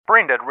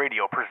Braindead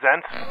Radio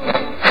presents...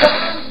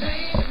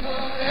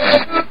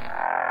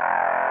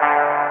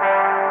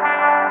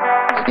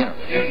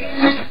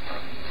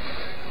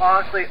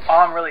 Honestly, all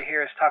I'm really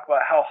here is talk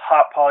about how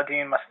hot Paula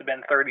Deen must have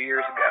been 30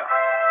 years ago.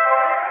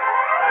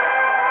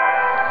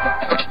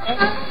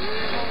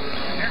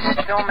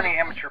 There's so many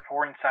amateur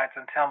porn sites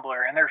on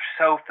Tumblr, and they're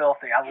so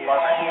filthy. I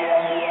love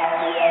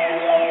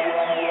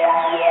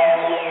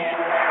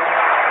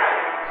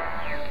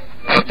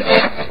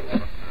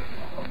it.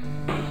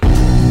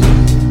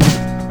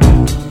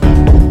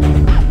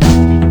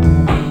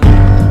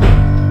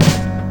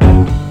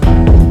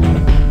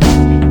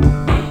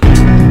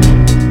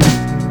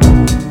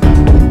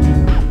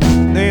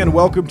 And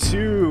welcome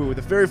to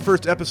the very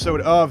first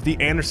episode of The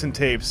Anderson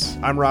Tapes.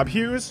 I'm Rob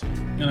Hughes.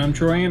 And I'm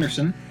Troy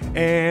Anderson.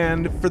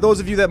 And for those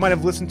of you that might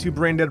have listened to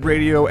Braindead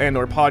Radio and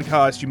or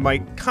podcast, you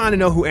might kind of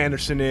know who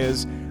Anderson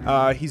is.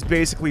 He's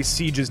basically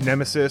Siege's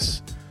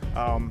nemesis.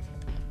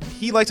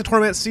 He likes to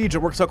torment Siege. It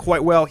works out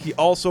quite well. He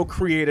also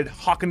created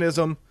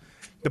Hawkinism,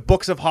 the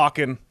Books of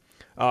Hawken,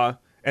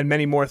 and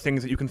many more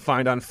things that you can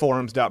find on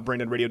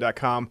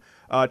forums.braindeadradio.com.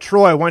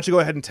 Troy, why don't you go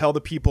ahead and tell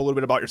the people a little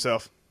bit about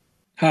yourself?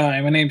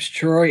 Hi, my name's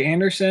Troy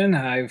Anderson.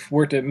 I've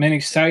worked at many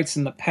sites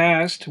in the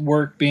past,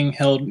 work being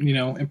held,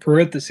 in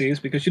parentheses,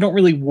 because you don't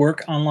really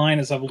work online,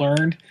 as I've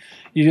learned.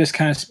 You just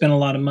kind of spend a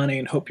lot of money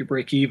and hope you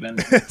break even.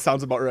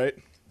 Sounds about right.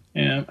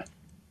 Yeah.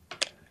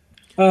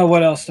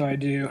 What else do I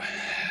do?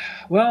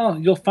 Well,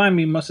 you'll find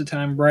me most of the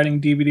time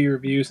writing DVD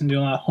reviews and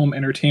doing a lot of home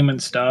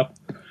entertainment stuff.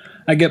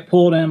 I get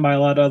pulled in by a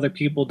lot of other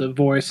people to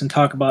voice and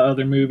talk about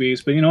other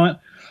movies, but you know what?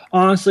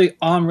 Honestly,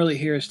 all I'm really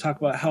here is talk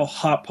about how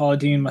hot Paula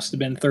Deen must have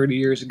been 30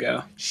 years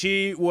ago.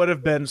 She would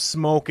have been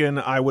smoking.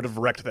 I would have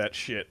wrecked that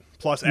shit.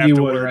 Plus afterwards,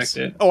 you would have wrecked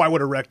it. Oh, I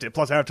would have wrecked it.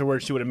 Plus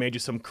afterwards, she would have made you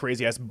some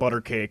crazy ass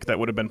butter cake that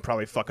would have been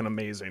probably fucking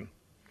amazing.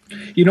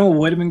 You know what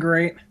would have been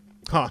great?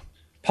 Huh?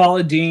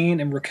 Paula Deen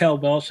and Raquel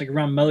Welch, like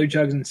around Mellow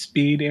Jugs and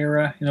Speed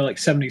era, like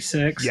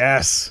 76.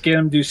 Yes. Get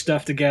them do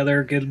stuff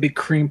together, get a big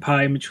cream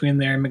pie in between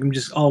there, and make them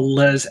just all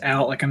les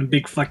out like on a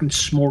big fucking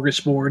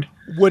smorgasbord.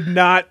 Would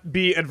not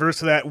be adverse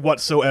to that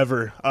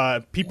whatsoever.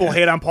 People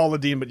hate on Paula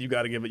Deen, but you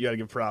gotta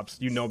give props.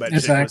 You know that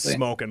chick was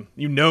smoking.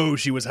 You know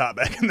she was hot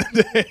back in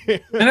the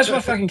day. And that's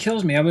what fucking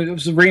kills me. I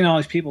was reading all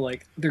these people,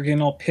 like, they're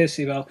getting all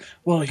pissy about,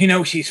 well,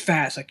 she's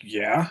fat. It's like,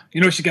 yeah.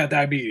 She got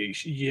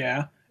diabetes.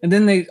 Yeah. And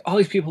then all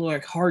these people are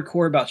like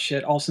hardcore about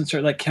shit, all of a sudden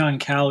start like counting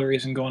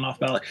calories and going off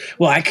about like,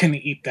 well, I couldn't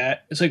eat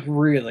that. It's like,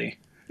 really?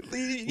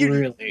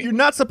 You're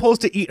not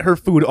supposed to eat her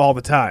food all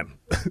the time.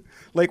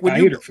 Like when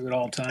I eat her food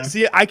all the time.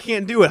 See, I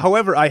can't do it.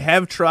 However, I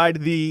have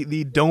tried the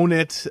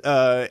donut,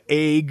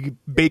 egg,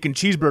 bacon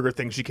cheeseburger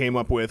thing she came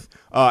up with,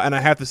 and I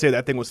have to say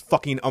that thing was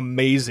fucking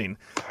amazing.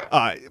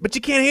 But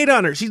you can't hate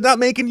on her. She's not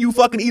making you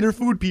fucking eat her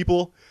food,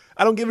 people.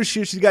 I don't give a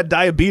shit. She's got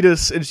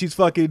diabetes and she's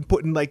fucking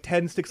putting like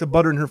 10 sticks of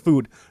butter in her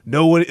food.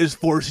 No one is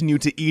forcing you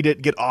to eat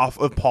it. Get off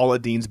of Paula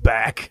Deen's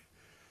back.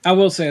 I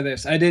will say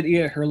this. I did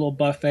eat at her little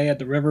buffet at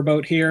the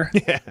riverboat here.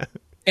 Yeah.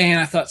 And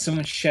I thought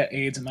someone shit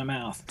AIDS in my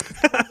mouth.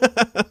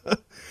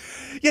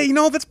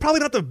 Yeah, that's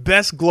probably not the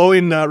best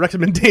glowing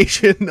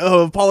recommendation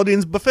of Paula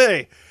Deen's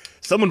buffet.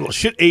 Someone will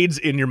shit AIDS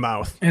in your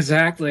mouth.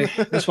 Exactly.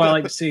 That's what I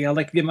like to see. I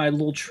like to get my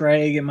little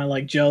tray, get my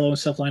like Jello and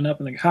stuff lined up,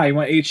 and like, hi, you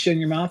want AIDS shit in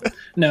your mouth?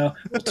 No.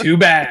 Well, too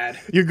bad.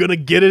 You're gonna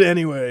get it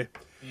anyway.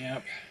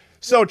 Yep.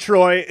 So,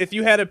 Troy, if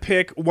you had to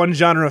pick one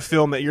genre of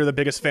film that you're the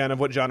biggest fan of,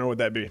 what genre would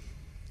that be?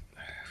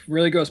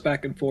 Really goes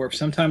back and forth.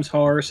 Sometimes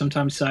horror,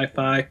 sometimes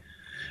sci-fi.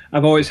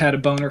 I've always had a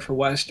boner for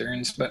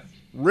westerns, but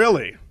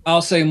really,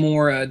 I'll say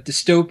more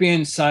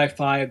dystopian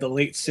sci-fi of the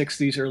late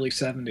 60s, early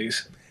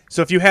 70s.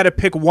 So if you had to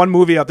pick one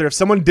movie out there, if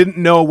someone didn't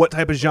know what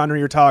type of genre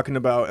you're talking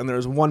about and there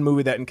was one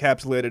movie that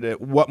encapsulated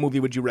it, what movie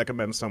would you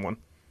recommend someone?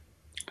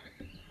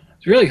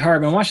 It's really hard.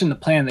 I've been watching the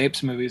Planet of the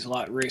Apes movies a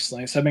lot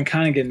recently, so I've been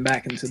kind of getting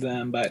back into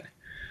them, but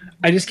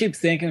I just keep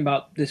thinking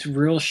about this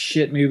real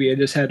shit movie I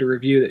just had to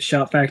review that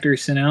Shout Factory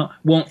sent out.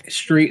 Won't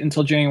street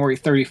until January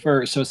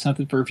 31st, so it's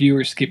something for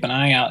viewers to keep an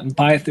eye out and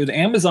buy it through the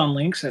Amazon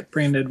links at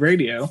Braindead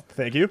Radio.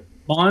 Thank you.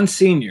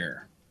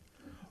 Monsignor.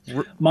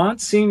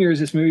 Monsignor is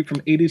this movie from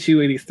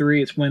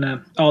 82-83. It's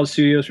when all the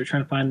studios were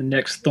trying to find the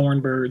next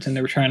Thornbirds and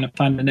they were trying to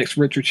find the next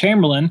Richard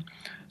Chamberlain.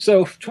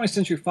 So 20th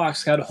Century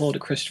Fox got a hold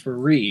of Christopher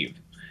Reeve.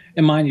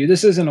 And mind you,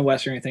 this isn't a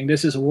Western or anything.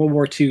 This is a World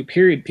War II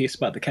period piece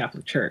about the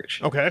Catholic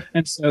Church. Okay.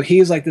 And so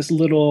he's like this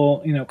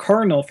little,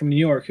 cardinal from New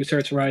York who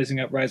starts rising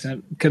up,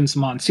 becomes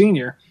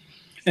Monsignor.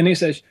 And he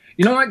says,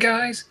 you know what,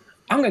 guys?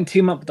 I'm going to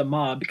team up with the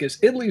mob because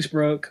Italy's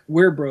broke,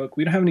 we're broke,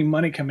 we don't have any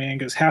money coming in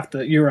because half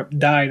the Europe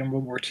died in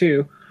World War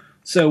II.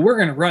 So we're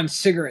going to run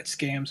cigarette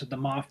scams with the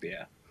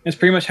mafia. It's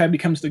pretty much how he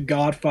becomes the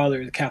godfather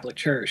of the Catholic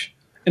Church.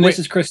 And this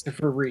is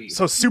Christopher Reeve.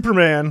 So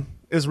Superman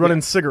is running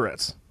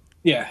cigarettes.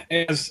 Yeah,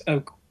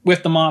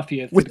 with the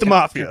mafia. With the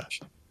mafia. Church.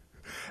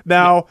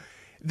 Now,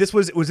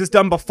 was this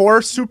done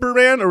before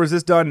Superman or was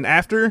this done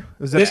after?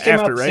 This came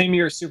out the same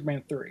year as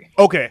Superman 3.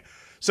 Okay.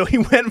 So he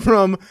went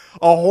from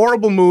a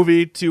horrible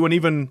movie to an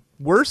even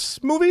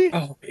worse movie?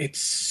 Oh, it's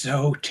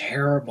so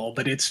terrible,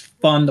 but it's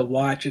fun to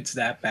watch. It's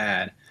that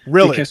bad.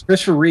 Really? Because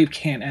Christopher Reeve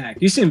can't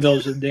act. You seen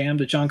Village of the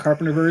Damned, the John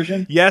Carpenter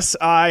version? Yes,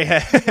 I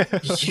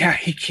have. Yeah,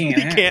 he can't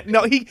He act. can't.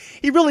 No, he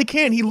really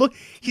can.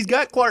 He's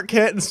got Clark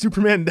Kent and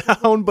Superman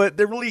down, but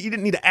he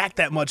didn't need to act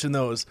that much in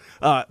those.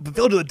 But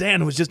Village of the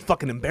Damned was just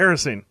fucking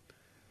embarrassing.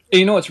 And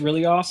you know what's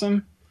really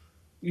awesome?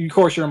 Of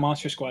course, you're a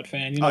Monster Squad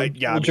fan. You know,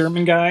 yeah, old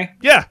German guy.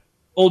 Yeah.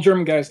 Old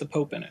German guy's the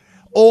Pope in it.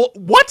 Oh,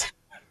 what?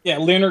 Yeah,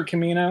 Leonard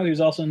Camino,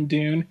 who's also in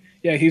Dune.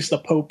 Yeah, he's the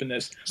Pope in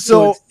this.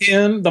 So it's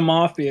him, the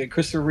Mafia,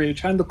 Christopher Reeve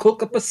trying to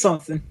cook up a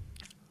something.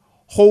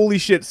 Holy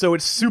shit! So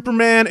it's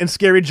Superman and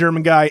Scary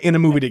German Guy in a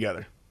movie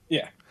together.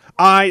 Yeah.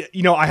 I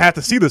have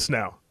to see this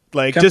now.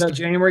 Like, Comes out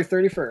January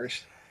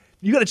 31st.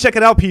 You got to check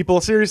it out,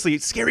 people. Seriously,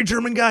 Scary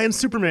German Guy and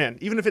Superman.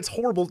 Even if it's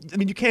horrible, I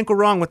mean, you can't go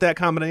wrong with that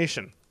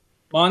combination.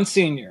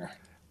 Monsignor.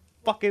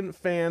 Fucking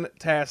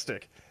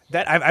fantastic.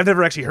 That I've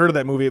never actually heard of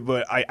that movie,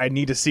 but I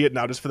need to see it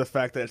now just for the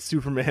fact that it's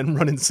Superman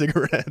running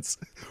cigarettes.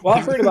 Well,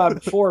 I've heard about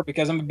it before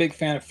because I'm a big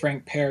fan of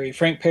Frank Perry.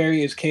 Frank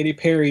Perry is Katy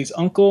Perry's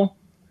uncle.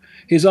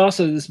 He's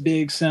also this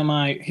big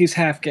he's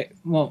half gay.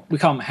 Well, we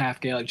call him half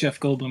gay, like Jeff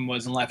Goldblum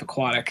was in Life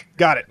Aquatic.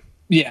 Got it.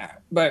 Yeah,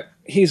 but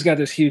he's got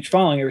this huge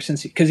following ever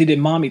since because he did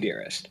Mommy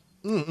Dearest.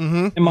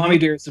 Mm-hmm. And Mommy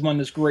Dearest is one of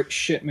those great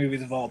shit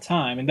movies of all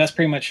time. And that's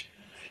pretty much,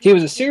 he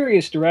was a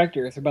serious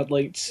director through about the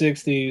late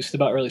 60s to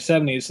about early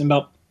 70s. And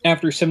about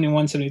after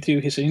 71, 72,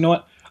 he said, you know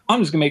what?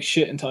 I'm just going to make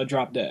shit until I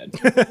drop dead.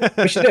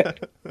 Which he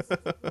did.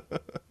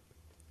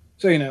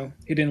 So,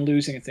 he didn't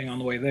lose anything on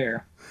the way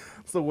there.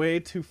 It's the way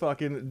to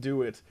fucking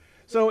do it.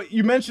 So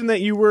you mentioned that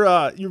you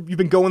were you've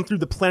been going through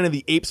the Planet of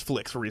the Apes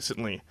flicks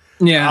recently.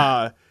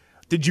 Yeah.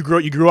 Did you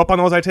grew up on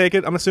those? I take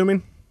it. I'm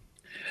assuming.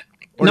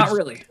 Or Not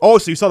really. Oh,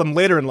 so you saw them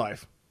later in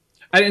life?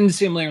 I didn't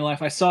see them later in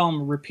life. I saw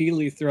them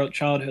repeatedly throughout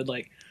childhood,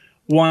 like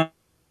one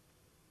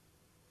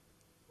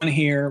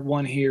here,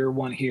 one here,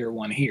 one here,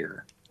 one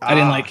here. I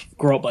didn't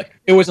grow up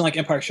it wasn't like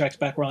Empire Strikes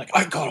Back where I'm like,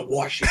 I gotta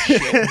watch this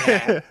shit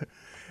now.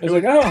 It was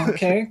like, oh,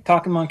 okay,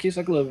 talking monkeys,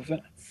 I can live with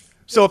it.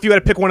 So if you had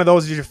to pick one of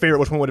those as your favorite,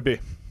 which one would it be?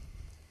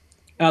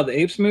 Out of the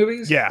Apes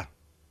movies? Yeah.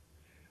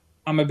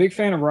 I'm a big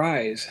fan of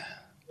Rise.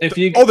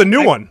 The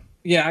new one.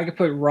 Yeah, I could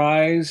put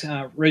Rise,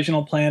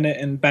 Original Planet,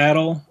 and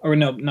Battle, or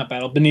no, not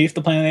Battle, Beneath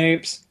the Planet of the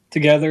Apes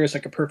together. It's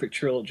like a perfect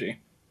trilogy.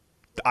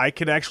 I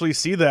could actually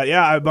see that.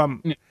 Yeah,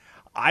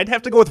 I'd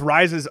have to go with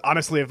Rise.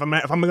 Honestly, if I'm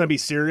going to be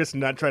serious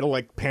and not try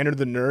to pander to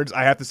the nerds,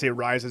 I have to say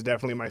Rise is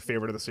definitely my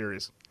favorite of the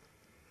series.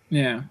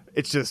 Yeah,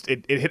 it's just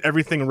it hit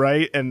everything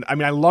right, and I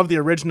mean I love the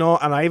original,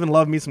 and I even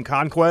love me some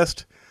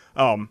Conquest.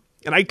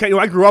 And I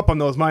grew up on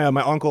those. My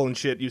uncle and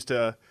shit used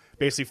to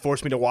basically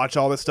force me to watch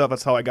all this stuff.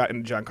 That's how I got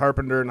into John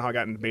Carpenter and how I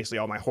got into basically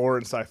all my horror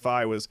and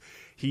sci-fi. Was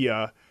he's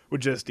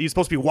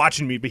supposed to be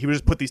watching me, but he would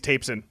just put these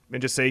tapes in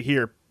and just say,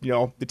 here,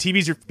 the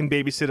TV's your fucking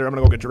babysitter. I'm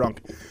gonna go get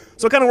drunk.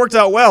 So it kind of worked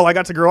out well. I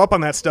got to grow up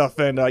on that stuff,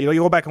 and you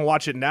go back and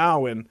watch it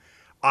now, and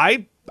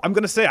I'm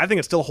gonna say I think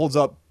it still holds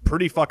up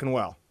pretty fucking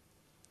well.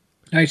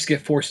 I used to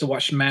get forced to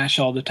watch MASH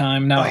all the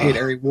time. Now I hate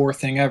every war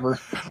thing ever.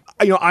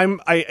 If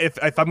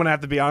I'm gonna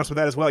have to be honest with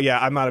that as well, yeah,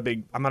 I'm not a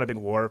big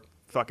war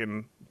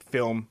fucking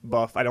film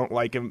buff. I don't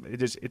like him.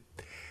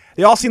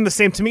 They all seem the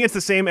same to me. It's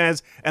the same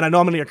as, and I know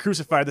I'm gonna get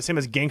crucified. The same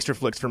as gangster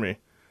flicks for me.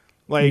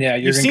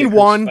 You've seen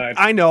one,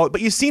 I know,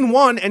 but you've seen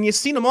one, and you've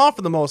seen them all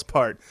for the most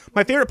part.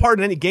 My favorite part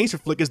in any gangster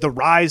flick is the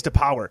rise to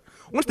power.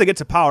 Once they get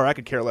to power, I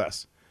could care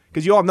less.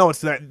 Because you all know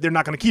it's that they're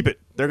not going to keep it.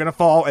 They're going to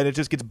fall, and it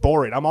just gets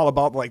boring. I'm all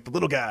about the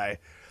little guy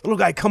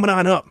coming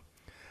on up.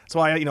 That's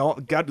why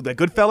got the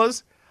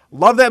Goodfellas.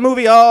 Love that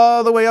movie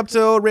all the way up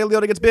till Ray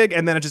Liotta gets big,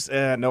 and then it just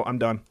no, I'm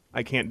done.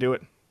 I can't do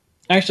it.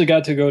 I actually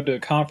got to go to a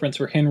conference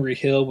where Henry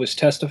Hill was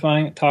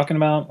testifying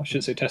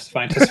makes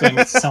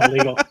it sound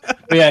legal.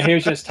 But yeah, he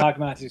was just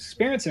talking about his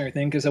experience and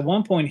everything, because at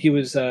one point he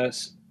was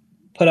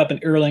put up in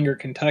Erlanger,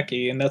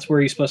 Kentucky, and that's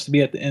where he's supposed to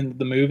be at the end of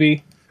the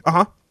movie.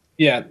 Uh-huh.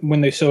 Yeah, when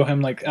they show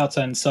him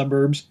outside in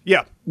suburbs.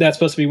 Yeah. That's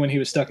supposed to be when he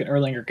was stuck in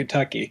Erlanger,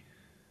 Kentucky.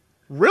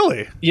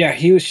 Really? Yeah,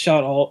 he was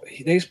shot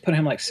they just put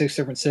him 6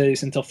 different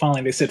cities until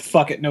finally they said,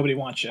 fuck it, nobody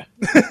wants you.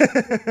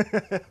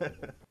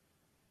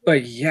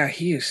 But yeah,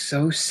 he is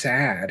so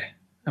sad.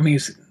 I mean,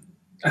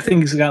 I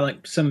think he's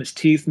got some of his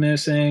teeth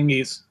missing.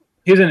 He's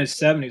in his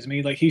 70s. I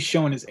mean, he's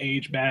showing his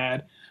age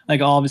bad.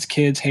 All of his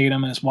kids hate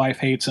him and his wife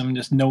hates him.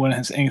 Just no one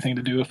has anything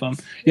to do with him.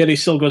 Yet he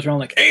still goes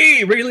around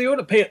hey, Ray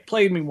Liotta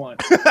played me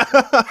once.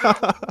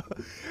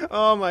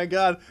 Oh my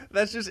God.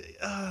 That's just,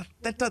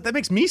 that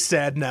makes me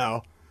sad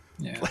now.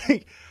 Yeah.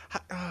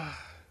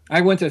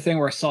 I went to a thing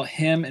where I saw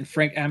him and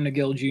Frank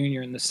Abagnale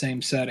Jr. in the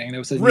same setting. It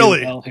was a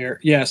really? Here.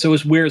 Yeah, so it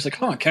was weird. It's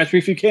Catch Me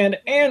If You Can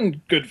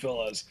and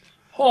Goodfellas.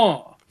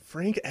 Huh.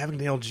 Frank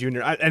Abagnale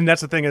Jr. And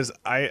that's the thing is,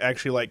 I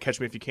actually like Catch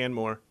Me If You Can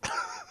more.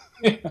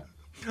 Yeah.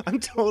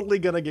 I'm totally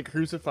gonna get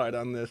crucified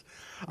on this.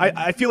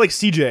 I feel like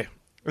CJ.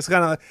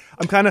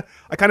 I kind of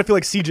feel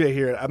like CJ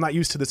here. I'm not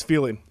used to this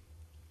feeling.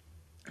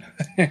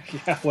 Yeah,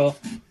 well,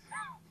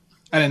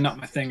 I didn't knock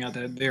my thing out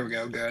there. There we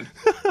go. Good.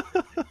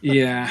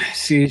 Yeah,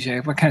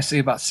 CJ. What can I say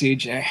about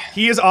CJ?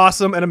 He is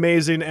awesome and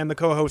amazing, and the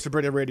co-host of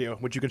Braindead Radio,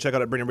 which you can check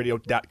out at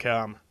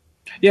braindeadradio.com.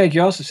 Yeah, you can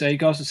also say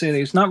that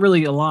he's not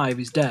really alive.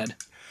 He's dead.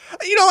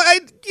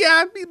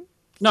 I mean,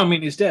 No, I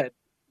mean he's dead.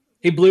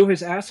 He blew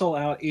his asshole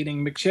out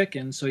eating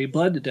McChicken, so he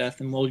bled to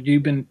death. And well,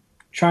 you've been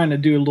trying to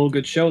do a little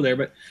good show there,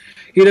 but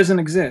he doesn't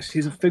exist.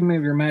 He's a figment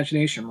of your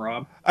imagination,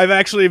 Rob. I've been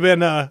actually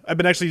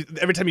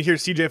every time you hear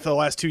CJ for the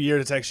last 2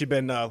 years, it's actually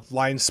been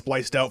lines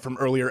spliced out from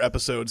earlier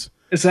episodes.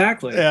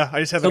 Exactly. Yeah, I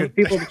just have Tell the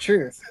people the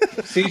truth.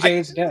 CJ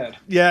is dead.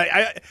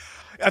 Yeah,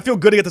 I feel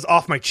good to get this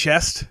off my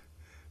chest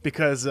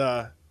because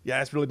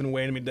it's really been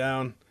weighing me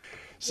down.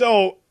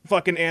 So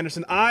fucking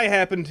Anderson, I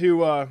happened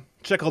to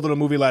check a little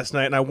movie last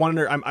night, and I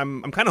wonder,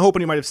 I'm kind of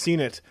hoping you might have seen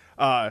it.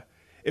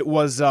 It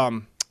was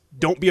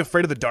Don't Be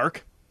Afraid of the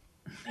Dark.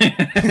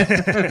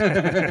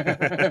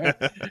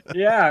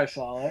 Yeah, I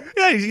saw it.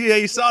 Yeah,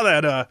 you saw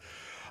that.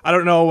 I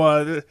don't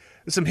know. There's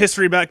some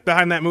history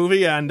behind that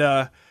movie, and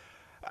I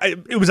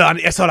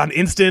saw it on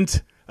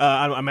Instant,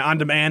 on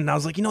demand, and I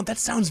was like, that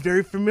sounds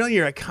very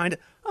familiar.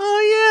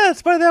 Oh yeah,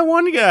 it's by that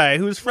one guy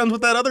who's friends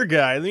with that other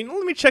guy.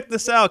 Let me check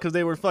this out because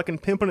they were fucking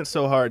pimping it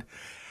so hard.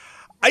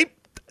 I'm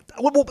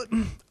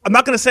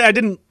not gonna say I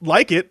didn't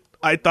like it.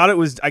 I thought it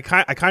was. I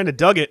kind of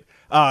dug it,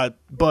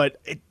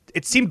 but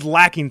it seemed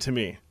lacking to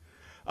me.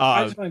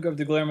 I just want to go up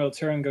to Guillermo del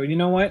Toro and go, you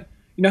know what?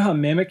 You know how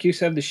Mimic used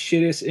to have the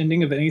shittiest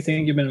ending of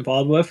anything you've been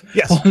involved with?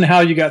 Yes. Well, now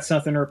you got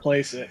something to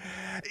replace it.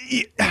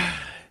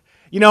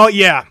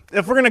 Yeah.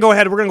 If we're gonna go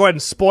ahead,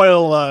 and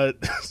spoil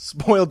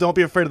Don't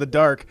Be Afraid of the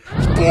Dark.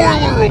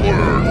 Spoiler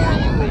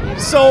alert!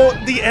 So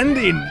the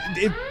ending.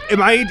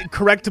 Am I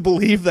correct to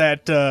believe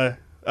that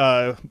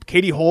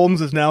Katie Holmes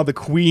is now the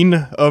queen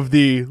of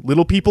the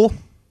little people?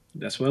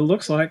 That's what it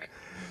looks like.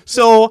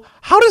 So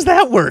how does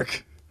that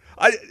work?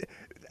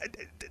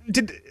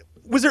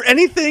 Was there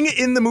anything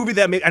in the movie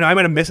that made? I know I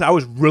might have missed it. I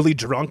was really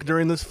drunk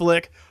during this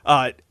flick.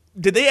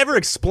 Did they ever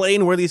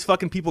explain where these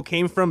fucking people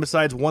came from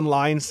besides one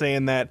line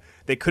saying that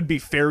they could be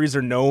fairies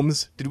or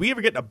gnomes? Did we ever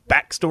get a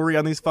backstory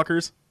on these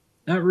fuckers?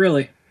 Not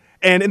really.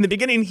 And in the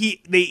beginning,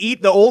 they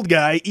eat the old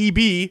guy,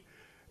 EB,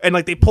 and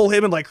they pull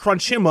him and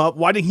crunch him up.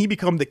 Why didn't he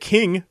become the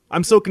king?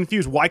 I'm so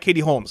confused. Why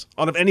Katie Holmes?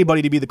 Out of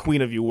anybody to be the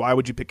queen of you, why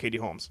would you pick Katie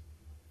Holmes?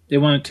 They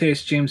want to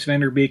taste James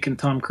Van Der Beek and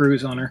Tom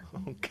Cruise on her.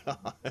 Oh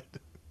God.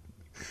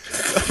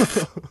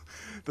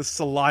 The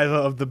saliva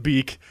of the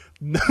beak.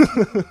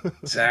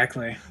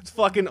 Exactly. It's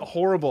fucking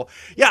horrible.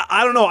 Yeah,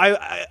 I don't know.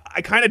 I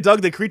kind of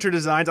dug the creature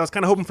designs. I was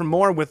kind of hoping for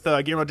more with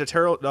Guillermo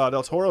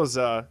del Toro's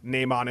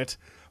name on it,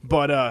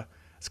 but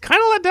it's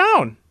kind of let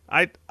down.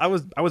 I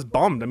was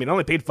bummed. I mean, I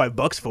only paid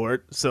 $5 for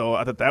it, so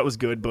I thought that was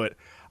good, but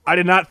I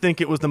did not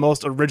think it was the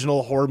most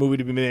original horror movie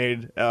to be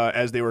made,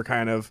 as they were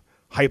kind of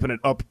hyping it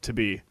up to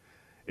be.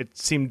 It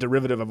seemed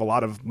derivative of a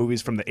lot of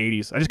movies from the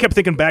 80s. I just kept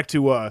thinking back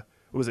to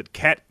what was it?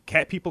 Cat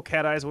People,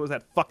 Cat Eyes? What was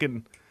that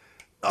fucking...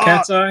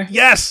 Cat's Eye?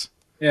 Yes!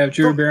 Yeah,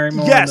 Drew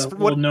Barrymore. Yes! And the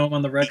little gnome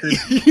on the record.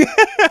 Yeah!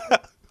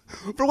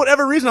 For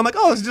whatever reason, I'm like,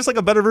 oh, it's just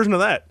a better version of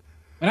that.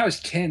 When I was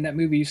 10, that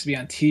movie used to be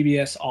on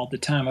TBS all the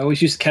time. I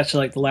always used to catch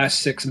the last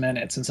 6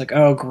 minutes. And it's like,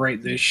 oh,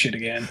 great, this shit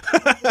again.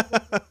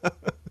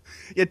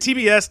 Yeah,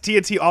 TBS,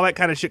 TNT, all that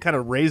kind of shit kind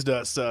of raised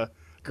us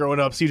growing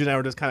up. CJ and I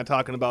were just kind of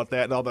talking about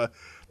that and all the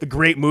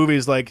great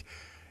movies like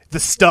The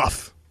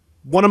Stuff.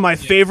 One of my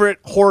favorite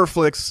horror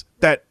flicks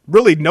that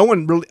really a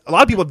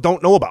lot of people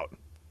don't know about.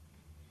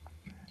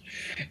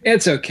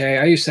 It's okay.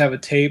 I used to have a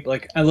tape.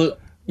 When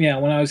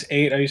I was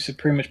 8, I used to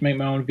pretty much make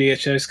my own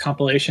VHS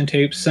compilation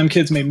tapes. Some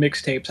kids made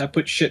mixtapes. I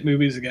put shit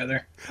movies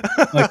together.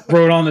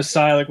 Wrote on the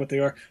side what they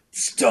are.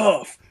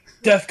 Stuff.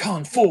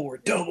 DEFCON 4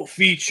 double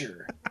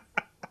feature.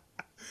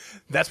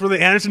 That's where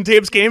the Anderson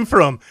tapes came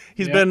from.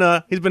 He's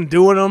been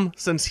doing them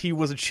since he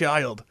was a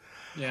child.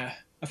 Yeah.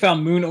 I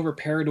found Moon Over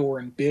Parador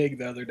and Big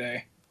the other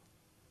day.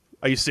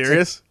 Are you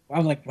serious? I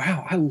was like,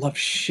 wow, I love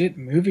shit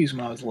movies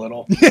when I was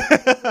little.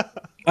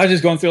 I was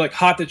just going through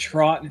Hot to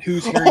Trot and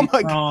Who's Harry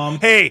Crumb.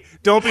 Hey,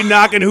 don't be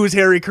knocking Who's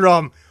Harry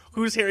Crumb.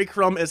 Who's Harry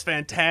Crumb is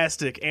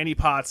fantastic. Annie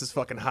Potts is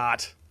fucking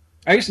hot.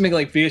 I used to make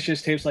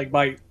VHS tapes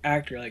by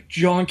actor,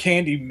 John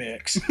Candy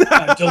Mix,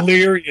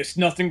 Delirious,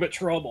 Nothing But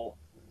Trouble.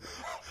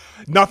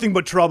 Nothing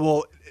But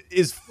Trouble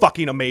is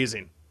fucking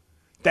amazing.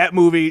 That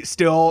movie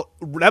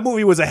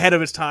was ahead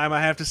of its time,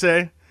 I have to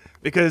say,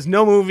 because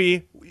no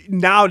movie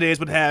nowadays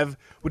would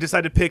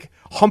decide to pick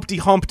Humpty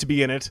Hump to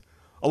be in it,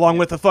 along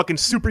with a fucking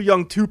super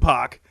young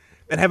Tupac,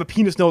 and have a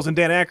penis nose and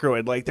Dan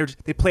Aykroyd.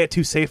 They play it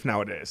too safe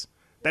nowadays.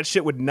 That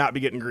shit would not be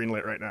getting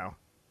greenlit right now.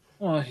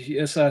 Well,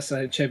 it's us,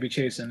 Chevy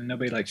Chase, and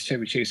nobody likes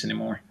Chevy Chase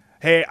anymore.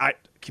 Hey,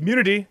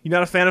 Community. You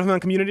not a fan of him on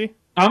Community?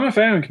 I'm a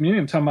fan of Community.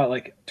 I'm talking about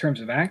in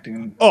terms of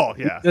acting. Oh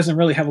yeah, he doesn't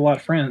really have a lot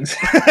of friends.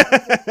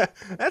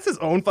 That's his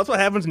own. That's what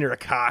happens when you're a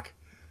cock.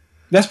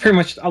 That's pretty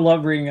much. I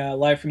love reading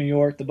Life in New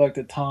York, the book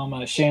that Tom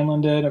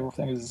Shanlin did.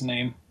 Everything is his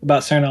name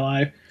about Saturday Night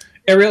Live.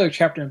 Every other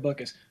chapter in the book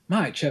is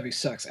my Chevy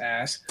sucks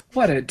ass.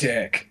 What a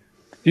dick.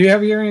 Do you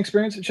have any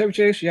experience with Chevy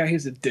Chase? Yeah,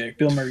 he's a dick.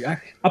 Bill Murray.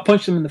 I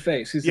punched him in the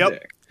face. He's a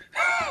dick.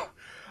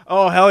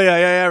 Oh hell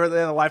yeah!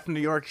 The Life from New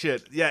York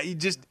shit. Yeah,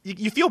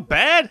 you feel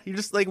bad. You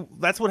just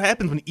that's what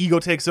happens when ego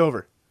takes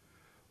over.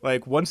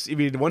 Once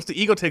the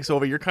ego takes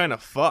over, you're kind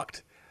of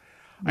fucked.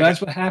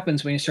 That's what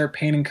happens when you start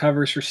painting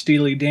covers for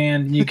Steely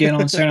Dan and you get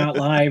on Saturday Night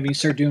Live and you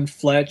start doing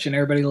Fletch and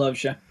everybody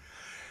loves you.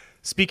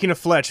 Speaking of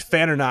Fletch,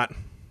 fan or not?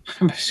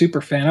 I'm a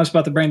super fan. I was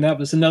about to bring that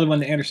up. It's another one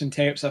of the Anderson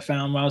tapes I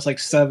found when I was like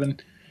 7.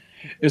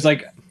 It was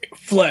like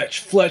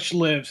Fletch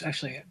Lives.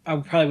 Actually, I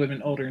probably would have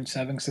been older than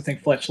 7 because I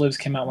think Fletch Lives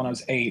came out when I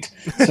was 8.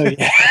 So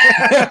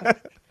yeah.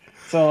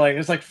 So like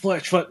it's like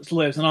Fletch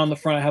Lives, and on the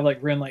front I have like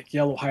written like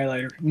yellow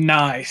highlighter.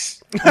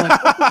 Nice. I'm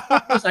like, what the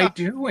fuck was I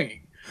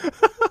doing?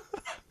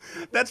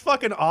 That's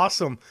fucking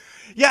awesome.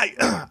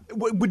 Yeah.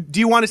 Do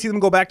you want to see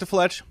them go back to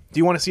Fletch? Do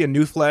you want to see a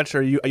new Fletch, or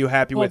are you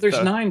happy with? Well,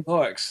 there's 9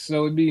 books,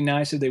 so it'd be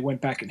nice if they went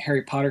back and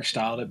Harry Potter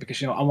styled it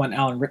because I want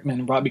Alan Rickman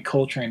and Robbie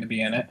Coltrane to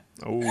be in it.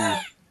 Oh,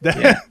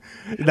 yeah.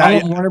 I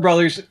want Warner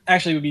Brothers.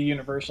 Actually, it would be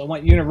Universal. I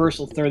want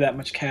Universal to throw that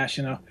much cash.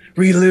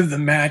 Relive the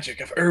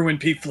magic of Irwin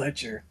P.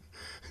 Fletcher.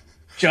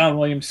 John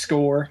Williams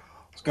score.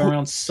 Let's go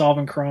around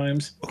solving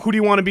crimes. Who do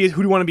you want to be?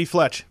 Who do you want to be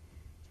Fletch?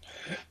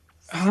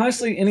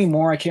 Honestly,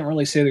 anymore, I can't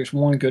really say there's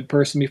one good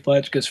person to be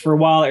Fletch because for a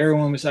while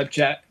everyone was up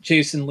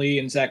Jason Lee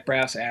and Zach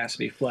Braff's ass to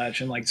be Fletch,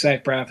 and like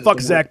Zach Braff is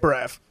fuck Zach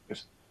Braff.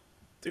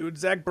 Dude,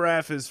 Zach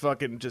Braff is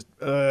fucking just.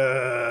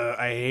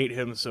 I hate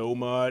him so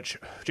much.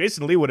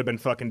 Jason Lee would have been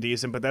fucking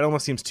decent, but that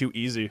almost seems too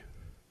easy.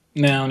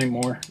 No,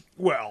 anymore.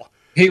 Well,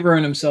 he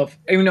ruined himself.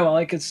 Even though I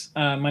like it's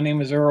my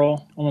name is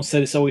Earl. Almost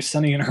said It's Always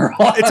Sunny in Earl.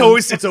 It's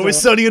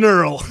always Sunny in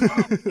Earl.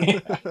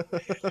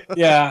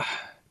 Yeah.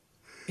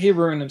 He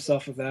ruined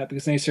himself with that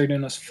because then he started doing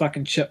those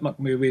fucking chipmunk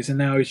movies, and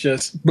now he's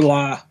just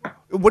blah.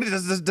 What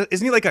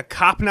isn't he like a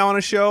cop now on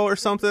a show or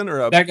something?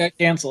 That got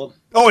canceled.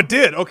 Oh, it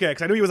did. Okay,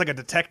 because I knew he was like a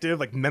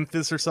detective, like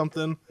Memphis or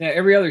something. Yeah,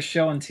 every other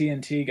show on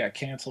TNT got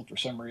canceled for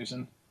some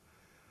reason.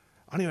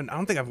 I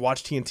don't think I've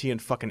watched TNT in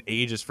fucking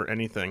ages for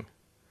anything.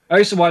 I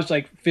used to watch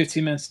like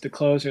 15 minutes to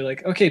close. They're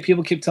like, okay,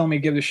 people keep telling me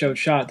to give the show a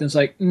shot. Then it's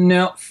like,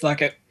 no,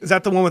 fuck it. Is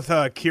that the one with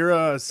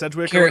Kira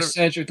Sedgwick? Kira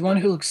Sedgwick, the one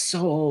who looks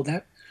so old.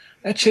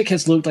 That chick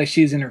has looked like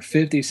she's in her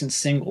 50s since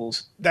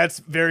Singles. That's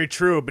very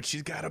true, but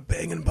she's got a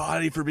banging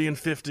body for being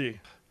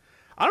 50.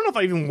 I don't know if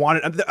I even want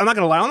it. I'm not going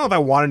to lie. I don't know if I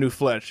want a new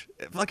Fletch.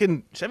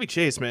 Fucking Chevy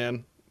Chase,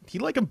 man. He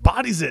like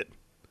embodies it.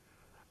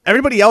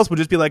 Everybody else would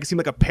just be like, seem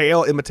like a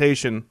pale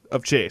imitation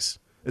of Chase.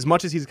 As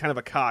much as he's kind of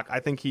a cock, I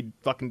think he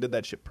fucking did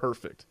that shit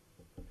perfect.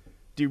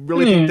 Do you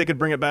really think they could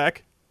bring it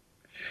back?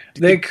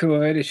 They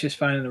could. It's just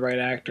finding the right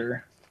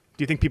actor.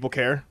 Do you think people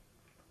care?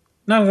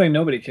 Not think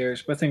nobody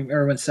cares, but I think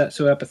everyone's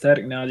so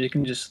apathetic now that you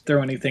can just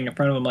throw anything in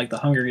front of them like the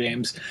Hunger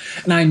Games.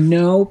 And I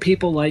know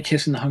people like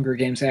kissing the Hunger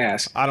Games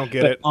ass. I don't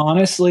get it.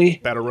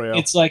 Honestly, Battle Royale.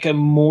 It's like a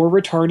more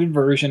retarded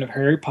version of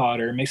Harry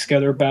Potter mixed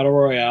together a Battle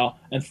Royale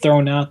and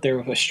thrown out there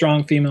with a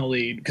strong female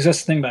lead. Because that's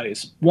the thing about it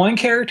is one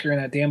character in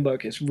that damn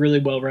book is really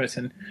well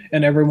written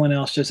and everyone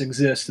else just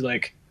exists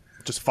like...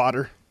 Just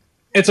fodder.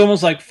 It's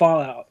almost like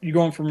Fallout. You're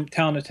going from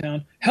town to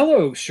town.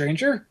 Hello,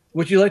 stranger.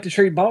 Would you like to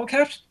trade bottle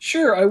caps?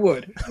 Sure, I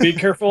would. Be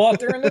careful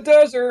out there in the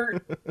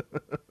desert.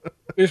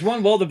 There's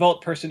one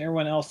well-developed person.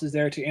 Everyone else is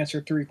there to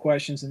answer 3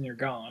 questions, and they're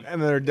gone.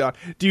 And they're done.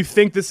 Do you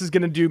think this is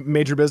going to do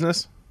major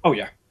business? Oh,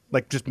 yeah.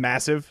 Like, just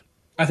massive?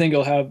 I think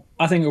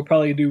it'll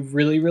probably do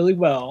really, really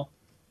well,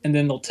 and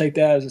then they'll take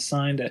that as a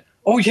sign that,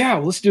 oh, yeah,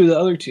 let's do the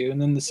other 2,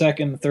 and then the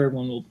second and the third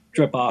one will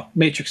drip off.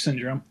 Matrix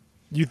syndrome.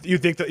 You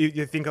think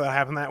it'll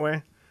happen that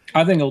way?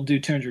 I think it'll do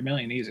 200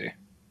 million easy.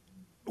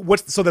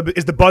 Is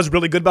the buzz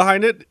really good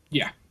behind it?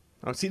 Yeah.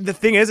 Oh, see, the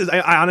thing is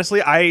I honestly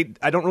I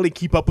don't really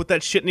keep up with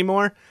that shit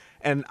anymore,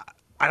 and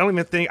I don't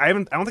think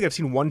I've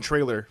seen one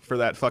trailer for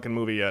that fucking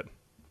movie yet.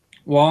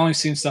 Well, I've only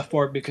seen stuff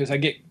for it because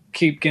I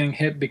keep getting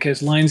hit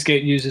because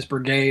Lionsgate uses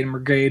Brigade, and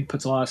Brigade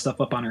puts a lot of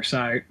stuff up on her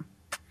site.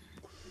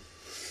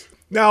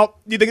 Now, do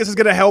you think this is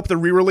going to help the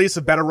re-release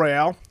of Battle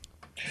Royale?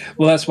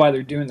 Well, that's why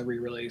they're doing the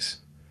re-release.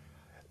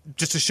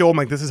 Just to show them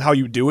like this is how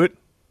you do it.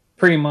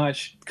 Pretty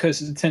much, because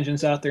the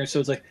tension's out there. So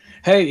it's like,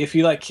 hey, if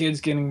you like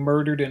kids getting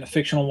murdered in a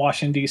fictional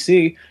Washington,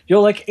 D.C.,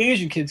 you'll like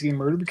Asian kids getting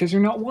murdered because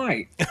they're not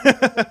white.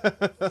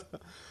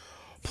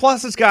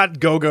 Plus, it's got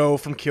Go-Go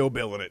from Kill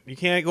Bill in it. You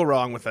can't go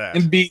wrong with that.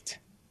 And Beat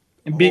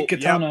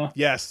Katana. Yep.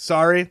 Yes,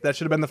 sorry. That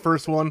should have been the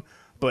first one,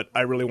 but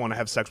I really want to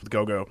have sex with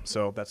Go-Go,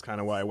 so that's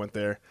kind of why I went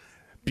there.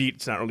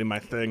 Beat's not really my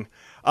thing.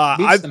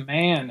 Beat's the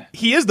man.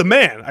 He is the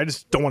man. I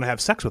just don't want to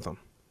have sex with him.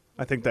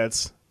 I think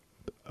that's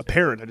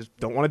apparent. I just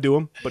don't want to do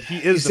him, but he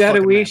is the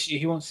fucking man.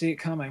 He won't see it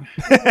coming.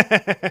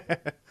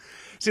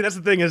 See, that's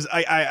the thing is,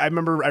 I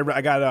remember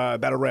I got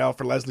Battle Royale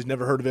for Leslie's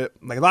never heard of it.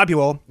 Like a lot of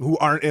people who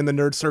aren't in the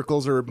nerd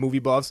circles or movie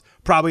buffs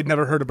probably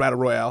never heard of Battle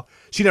Royale.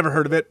 She never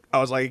heard of it. I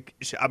was like,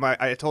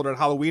 I told her on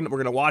Halloween we're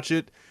gonna watch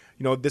it.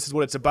 You know, this is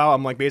what it's about.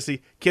 I'm like,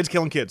 basically, kids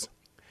killing kids.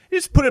 You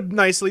just put it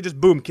nicely, just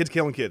boom, kids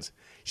killing kids.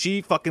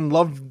 She fucking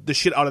loved the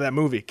shit out of that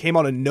movie. Came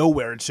out of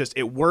nowhere. It's just,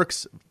 it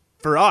works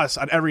for us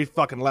on every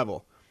fucking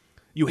level.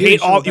 You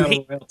hate Battle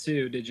Royale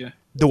 2, did you?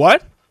 The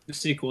what? The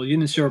sequel. You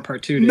didn't show her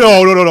part 2, did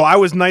No. you? I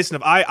was nice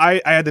enough.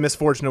 I had the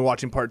misfortune of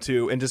watching part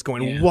 2 and just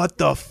going, What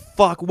the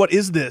fuck? What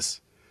is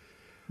this?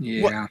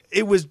 Yeah.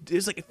 It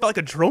felt like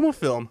a drama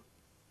film.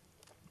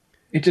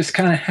 It just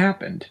kind of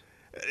happened.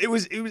 It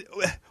was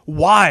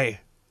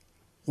why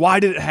Why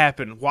did it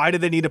happen? Why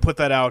did they need to put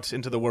that out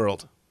into the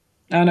world?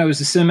 I don't know. It was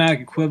the cinematic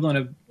equivalent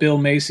of Bill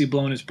Macy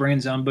blowing his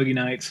brains out on Boogie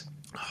Nights.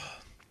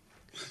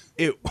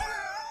 It.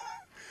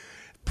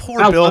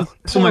 Poor Bill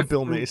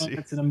Macy.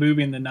 It's in a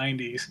movie in the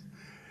 90s.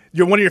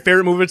 One of your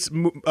favorite moments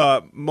in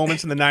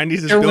the 90s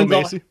is Bill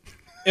Macy?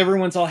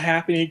 Everyone's all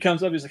happy, and he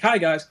comes up, he's like, hi,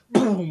 guys.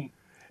 Boom.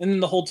 And then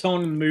the whole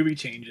tone of the movie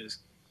changes.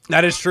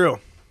 That is true.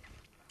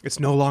 It's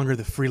no longer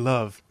the free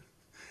love.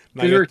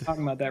 We were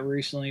talking about that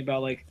recently,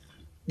 about, like,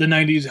 the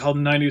 90s, how the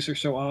 90s are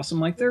so awesome.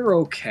 Like, they're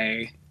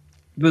okay.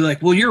 But,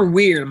 like, well, you're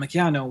weird. I'm like,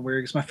 yeah, I know I'm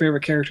weird, because my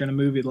favorite character in a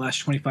movie the last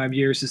 25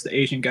 years is the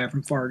Asian guy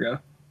from Fargo.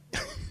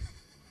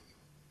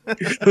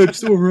 I'm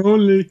so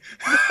lonely.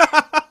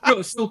 You're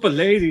a super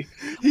lady.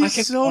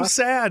 He's so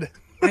sad.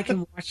 I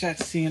can watch that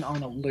scene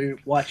on a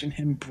loop, watching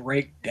him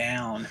break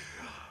down.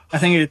 I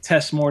think it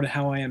attests more to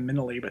how I am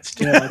mentally, but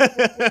still,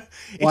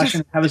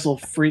 watching him have his little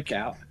freak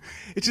out.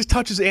 It just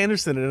touches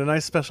Anderson in a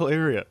nice special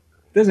area.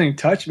 It doesn't even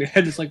touch me.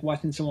 I just like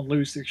watching someone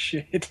lose their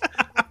shit.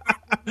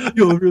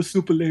 You're a real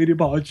super lady,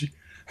 Baji.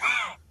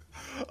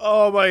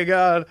 Oh my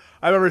god!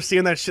 I remember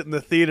seeing that shit in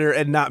the theater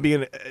and not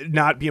being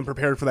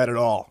prepared for that at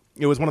all.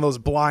 It was one of those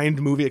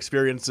blind movie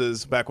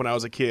experiences back when I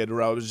was a kid,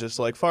 where I was just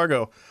like,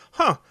 Fargo,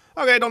 huh?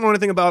 Okay, I don't know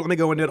anything about it. Let me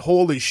go into it.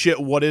 Holy shit,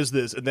 what is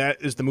this? And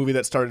that is the movie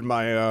that started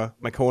my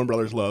my Coen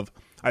Brothers love.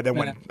 I then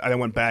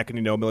went back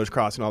and Miller's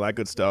Crossing, all that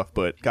good stuff.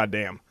 But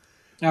goddamn,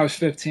 I was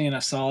 15. I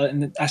saw it,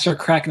 and I started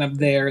cracking up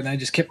there, and I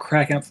just kept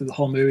cracking up through the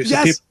whole movie. So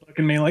yes! people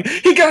looking at me like,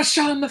 he got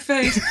shot in the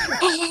face.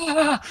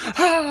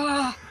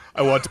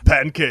 I want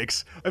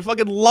pancakes. I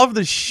fucking love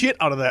the shit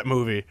out of that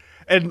movie.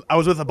 And I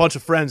was with a bunch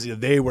of friends.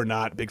 They were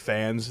not big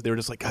fans. They were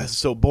just like, God, this is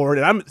so bored.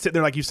 And I'm sitting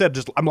there, like you said,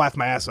 I'm laughing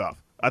my ass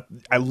off.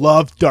 I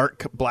love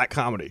dark black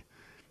comedy.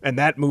 And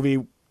that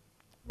movie,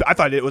 I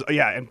thought it was,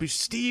 and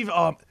Steve,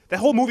 that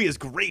whole movie is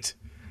great.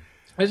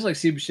 I just like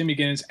Steve Buscemi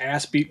getting his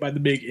ass beat by the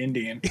big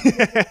Indian.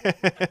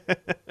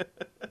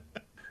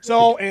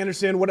 So,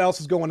 Anderson, what else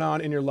is going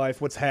on in your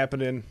life? What's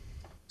happening?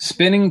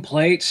 Spinning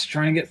plates,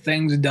 trying to get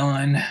things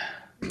done.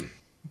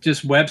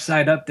 Just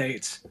website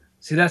updates.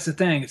 See, that's the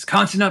thing. It's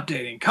constant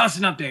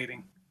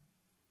updating.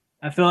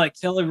 I feel like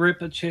Kelly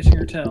Ripa chasing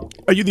her tail.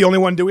 Are you the only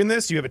one doing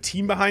this? Do you have a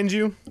team behind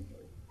you?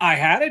 I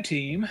had a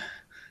team.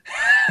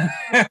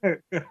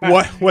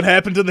 What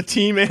happened to the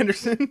team,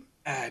 Anderson?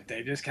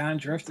 They just kind of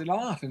drifted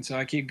off, and so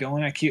I keep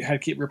going. I had to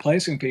keep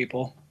replacing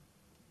people.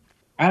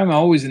 I'm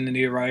always in the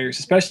need of writers,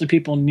 especially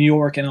people in New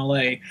York and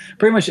LA.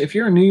 Pretty much, if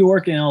you're in New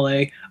York and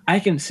LA, I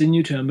can send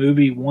you to a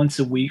movie once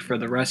a week for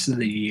the rest of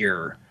the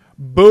year.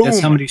 Boom. That's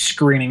how many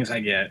screenings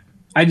I get.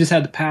 I just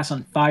had to pass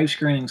on 5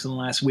 screenings in the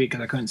last week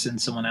because I couldn't send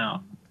someone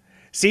out.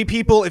 See,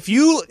 people, if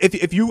you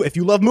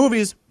love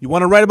movies, you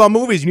want to write about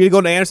movies, you need to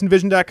go to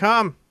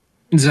AndersonVision.com.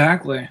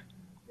 Exactly.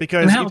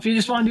 Because and hell, if you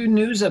just want to do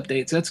news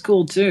updates, that's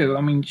cool too.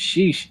 I mean,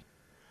 sheesh.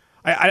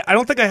 I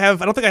don't think I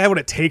have what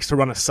it takes to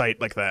run a site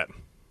like that.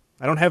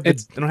 I don't have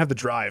the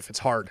drive. It's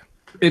hard.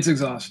 It's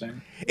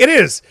exhausting. It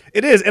is,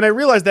 and I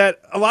realize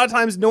that a lot of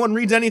times no one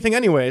reads anything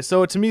anyway.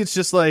 So to me, it's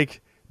just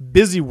like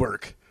busy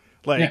work.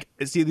 Like,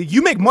 see,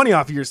 you make money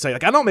off of your site.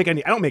 Like, I don't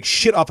make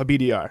shit off of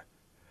BDR.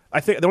 I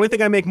think the only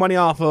thing I make money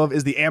off of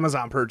is the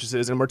Amazon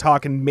purchases, and we're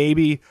talking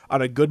maybe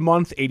on a good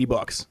month,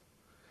 $80.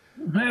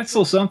 That's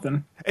still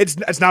something.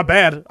 It's not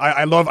bad.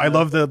 I love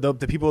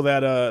the people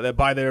that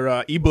buy their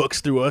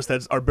ebooks through us.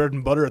 That's our bread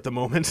and butter at the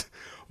moment.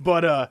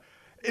 But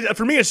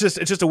for me, it's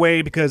just a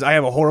way, because I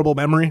have a horrible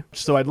memory.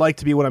 So I'd like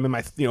to be, when I'm in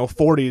my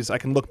 40s, I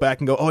can look back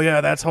and go, oh yeah,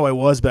 that's how I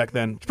was back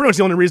then. It's pretty much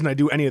the only reason I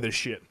do any of this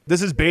shit.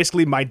 This is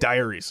basically my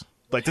diaries.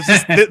 Like,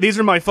 these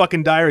are my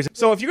fucking diaries.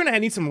 So if you're gonna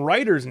need some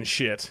writers and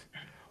shit,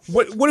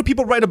 what do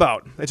people write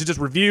about? It's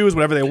just reviews,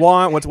 whatever they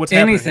want. What's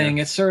anything.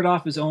 Here? It started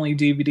off as only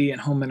DVD and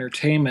home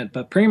entertainment,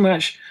 but pretty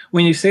much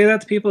when you say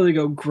that to people, they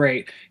go,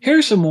 "Great,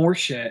 here's some more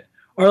shit."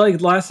 Or like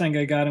the last thing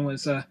I got in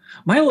was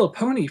My Little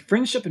Pony: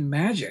 Friendship and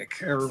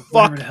Magic, or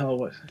whatever the hell it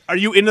was. Are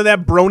you into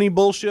that brony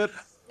bullshit?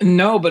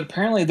 No, but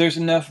apparently there's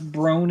enough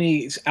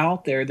bronies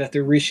out there that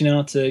they're reaching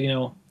out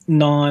to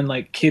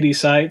non kiddie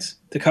sites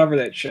to cover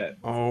that shit.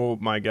 Oh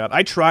my god,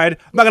 I tried.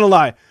 I'm not gonna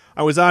lie.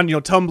 I was on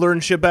Tumblr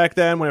and shit back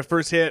then when it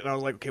first hit, and I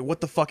was like, okay,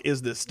 what the fuck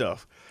is this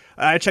stuff?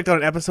 I checked out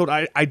an episode.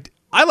 I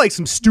like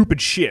some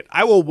stupid shit.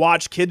 I will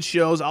watch kids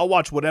shows. I'll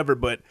watch whatever,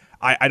 but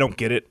I don't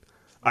get it.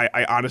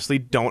 I honestly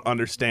don't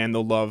understand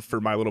the love for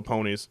My Little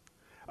Ponies.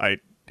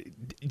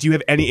 Do you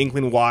have any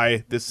inkling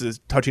why this is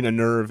touching a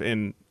nerve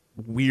in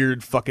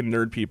weird fucking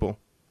nerd people?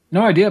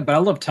 No idea, but I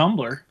love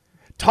Tumblr.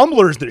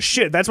 Tumblr's the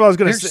shit. That's what I was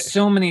going to say. There's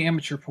so many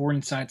amateur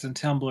porn sites on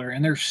Tumblr,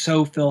 and they're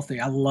so filthy.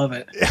 I love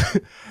it.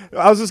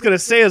 I was just going to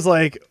say is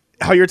like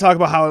how you're talking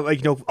about how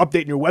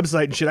updating your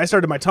website and shit. I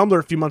started my Tumblr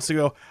a few months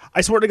ago.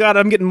 I swear to God,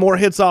 I'm getting more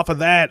hits off of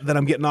that than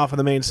I'm getting off of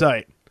the main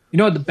site. You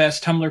know what the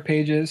best Tumblr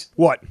page is?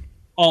 What?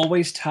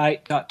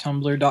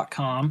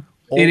 alwaystight.tumblr.com.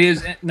 It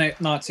is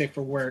not safe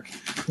for work.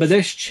 But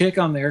this chick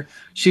on there,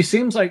 she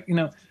seems like,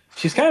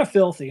 she's kind of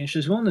filthy and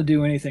she's willing to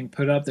do anything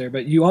put up there.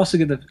 But you also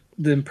get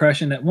the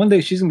impression that one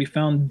day she's gonna be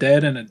found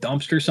dead in a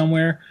dumpster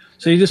somewhere.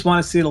 So you just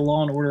want to see the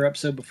Law and Order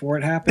episode before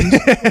it happens.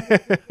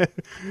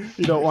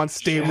 You don't want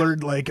Stabler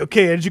like,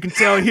 okay, as you can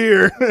tell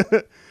here,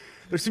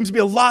 there seems to be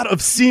a lot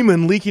of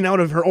semen leaking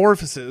out of her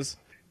orifices.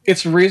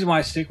 It's the reason why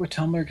I stick with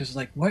Tumblr, because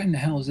like, what in the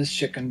hell is this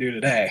shit gonna do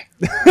today?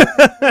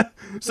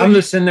 So I'm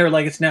just sitting there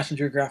like it's National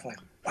Geographic, like,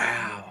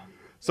 wow.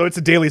 So it's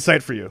a daily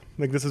site for you.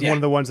 Like this is Yeah. one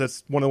of the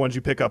ones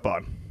you pick up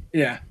on.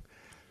 Yeah.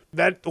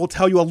 That will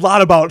tell you a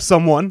lot about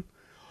someone.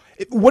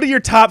 What are your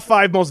top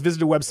 5 most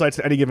visited websites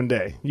at any given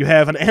day? You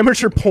have an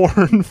amateur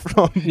porn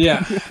from...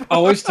 Yeah.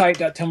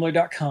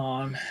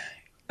 Alwaystight.tumblr.com.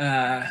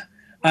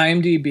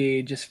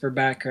 IMDb, just for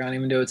background,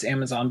 even though it's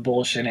Amazon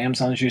bullshit.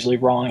 Amazon's usually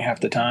wrong half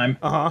the time.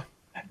 Uh-huh.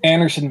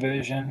 Anderson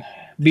Vision.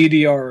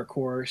 BDR, of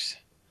course.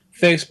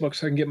 Facebook,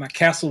 so I can get my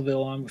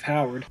Castleville on with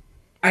Howard.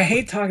 I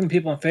hate talking to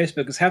people on Facebook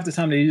because half the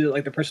time they use it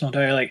like their personal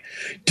diary, like,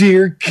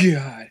 dear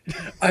God,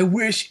 I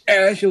wish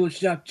Asher would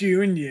stop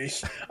doing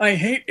this. I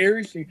hate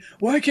everything.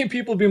 Why can't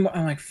people be more?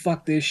 I'm like,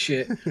 fuck this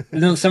shit.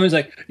 And then somebody's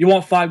like, you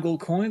want 5 gold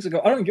coins? I go,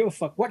 I don't give a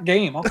fuck. What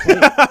game? I'll play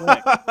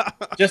it.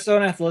 Just so I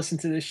don't have to listen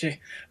to this shit.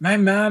 My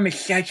mom is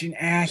such an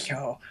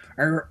asshole.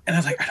 And I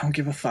was like, I don't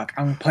give a fuck.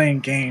 I'm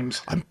playing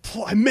games. I'm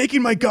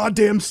making my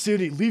goddamn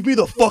city. Leave me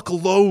the fuck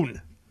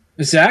alone.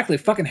 Exactly.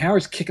 Fucking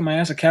Howard's kicking my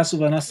ass at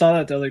Castleville, and I saw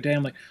that the other day.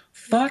 I'm like,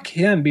 fuck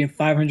him being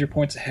 500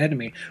 points ahead of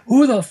me.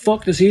 Who the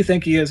fuck does he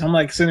think he is? I'm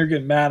like sitting there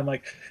getting mad. I'm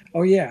like,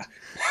 oh yeah.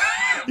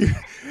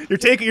 You're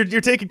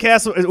taking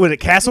Castle. Was it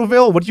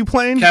Castleville? What are you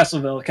playing?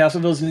 Castleville.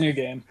 Castleville's a new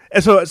game.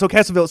 And so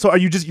Castleville. So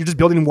you're just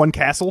building one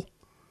castle?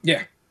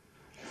 Yeah.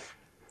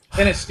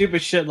 And it's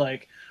stupid shit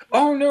like,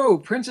 oh no,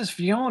 Princess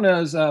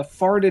Fiona's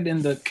farted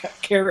in the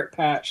carrot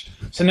patch.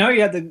 So now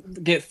you have to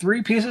get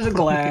 3 pieces of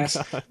glass,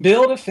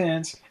 build a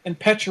fence, and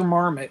pet your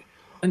marmot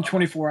in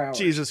 24 hours.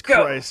 Jesus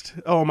Go. Christ.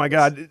 Oh my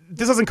God.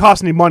 This doesn't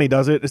cost any money,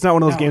 does it? It's not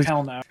one of those No, games.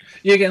 hell no.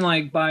 You can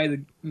like buy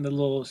the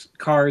little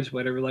cards,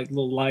 whatever, like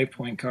little live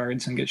point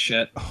cards and get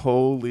shit.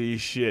 Holy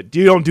shit.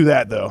 You don't do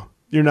that though.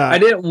 You're not. I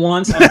did it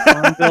once on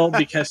Farmville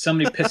because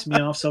somebody pissed me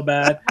off so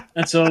bad.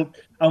 And so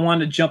I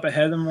wanted to jump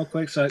ahead of them real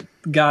quick, so I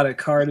got a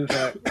card with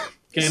a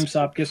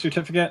GameStop gift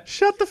certificate.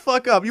 Shut the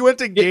fuck up. You went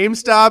to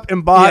GameStop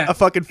and bought Yeah. a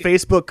fucking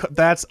Facebook.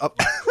 That's up.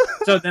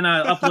 So then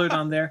I upload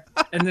on there,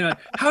 and then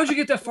how'd you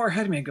get that far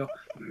ahead of me? And go,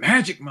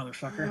 magic,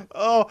 motherfucker.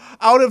 Oh,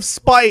 out of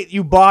spite,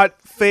 you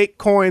bought fake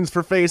coins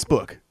for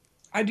Facebook.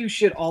 I do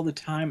shit all the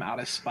time out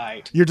of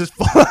spite. You're just.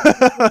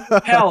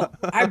 Hell,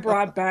 I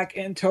brought back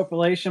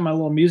Interpolation, my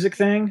little music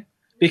thing,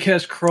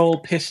 because Kroll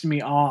pissed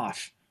me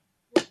off.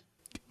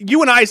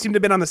 You and I seem to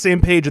have been on the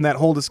same page in that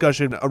whole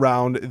discussion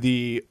around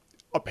the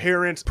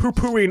apparent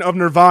poo-pooing of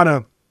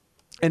Nirvana,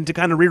 and to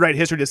kind of rewrite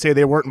history to say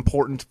they weren't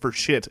important for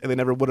shit and they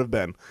never would have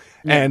been.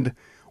 Yeah. And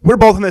we're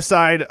both on the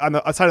side of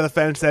the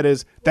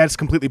fence that's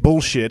completely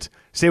bullshit.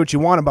 Say what you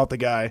want about the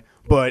guy,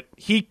 but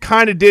he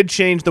kind of did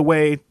change the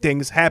way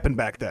things happened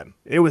back then.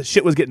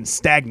 Shit was getting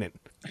stagnant.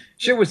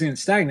 Shit was getting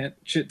stagnant.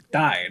 Shit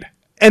died.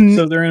 And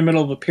so they're in the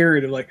middle of a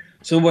period of like,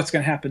 so what's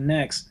going to happen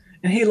next?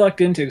 And he lucked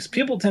into it because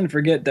people tend to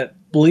forget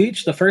that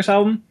Bleach, the first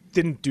album,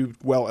 didn't do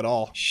well at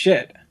all.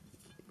 Shit.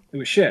 It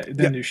was shit. It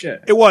didn't do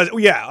shit. It was.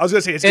 Yeah, I was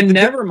going to say. And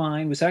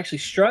Nevermind was actually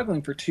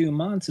struggling for 2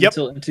 months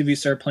until MTV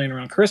started playing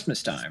around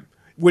Christmas time.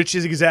 Which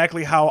is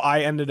exactly how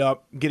I ended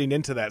up getting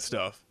into that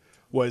stuff.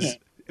 Was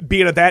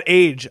being at that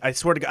age, I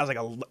swear to God,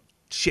 I was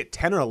like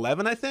 10 or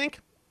 11, I think.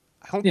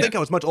 I don't think I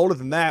was much older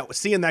than that.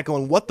 Seeing that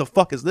going, what the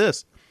fuck is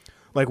this?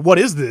 Like, what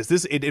is this?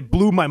 It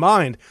blew my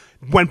mind.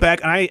 Went back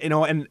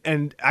and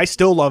and I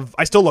still love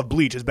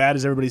Bleach as bad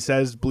as everybody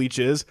says Bleach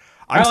is.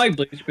 I like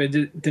Bleach, but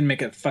it didn't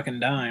make a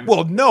fucking dime.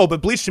 Well, no,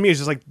 but Bleach to me is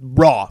just like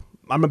raw.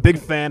 I'm a big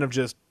fan of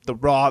just the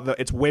raw.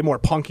 It's way more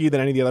punky than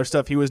any of the other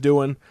stuff he was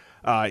doing.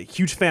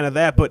 Huge fan of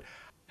that, but.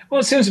 Well,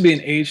 it seems to be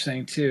an age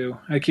thing too.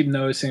 I keep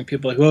noticing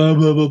people like, blah,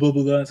 blah, blah, blah,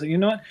 blah. It's like, you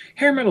know what?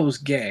 Hair metal is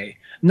gay.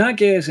 Not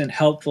gay as in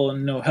helpful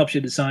and helps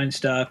you design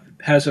stuff,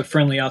 has a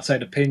friendly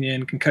outside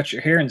opinion, can cut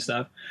your hair and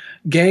stuff.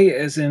 Gay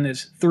as in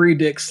is 3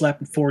 dicks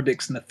slapping 4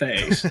 dicks in the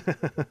face.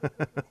 But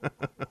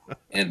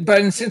at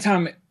the same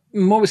time,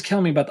 what was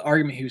killing me about the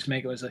argument he was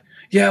making was like,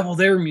 yeah, well,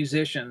 they were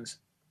musicians.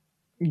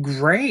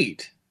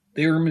 Great.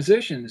 They were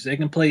musicians. They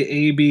can play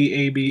A, B,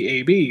 A, B,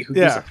 A, B. Who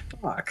gives a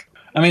fuck?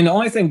 I mean, the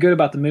only thing good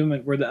about the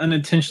movement were the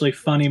unintentionally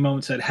funny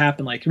moments that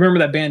happened. Like, remember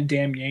that band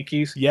Damn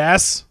Yankees?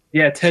 Yes.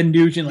 Yeah, Ted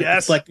Nugent,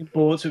 deflecting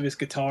bullets with his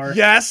guitar.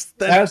 Yes.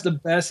 That was the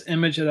best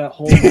image of that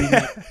whole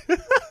movement.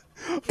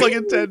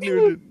 Fucking Ted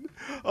Nugent.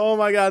 Oh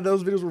my God,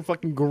 those videos were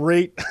fucking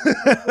great.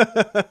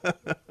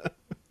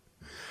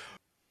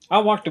 I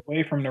walked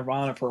away from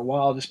Nirvana for a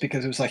while just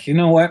because it was like, you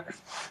know what?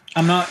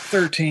 I'm not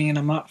 13.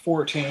 I'm not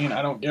 14.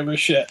 I don't give a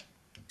shit.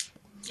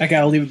 I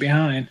gotta leave it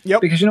behind.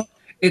 Yep. Because,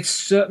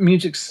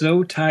 music's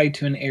so tied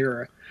to an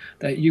era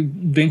that you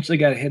eventually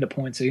gotta hit a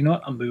point and say, you know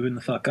what? I'm moving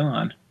the fuck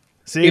on.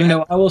 See, even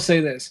though I will say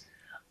this,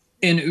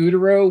 In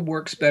Utero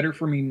works better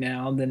for me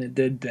now than it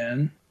did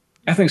then.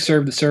 I think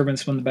Serve the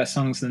Servant's one of the best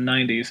songs in the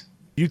 90s.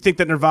 You think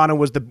that Nirvana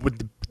was the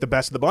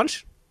best of the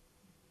bunch?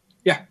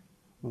 Yeah.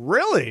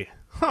 Really?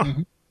 Huh.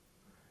 Mhm.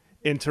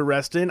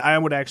 Interesting. I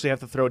would actually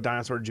have to throw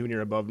Dinosaur Jr.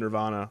 above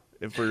Nirvana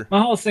if we're.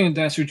 My whole thing with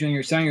Dinosaur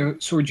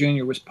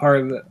Jr. was part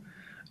of the.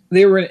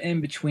 They were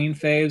in between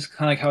phase,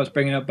 kind of like how I was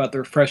bringing up about the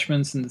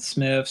refreshments and the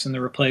Smiths and the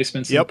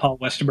replacements and Yep. Paul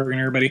Westerberg and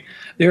everybody.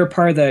 They were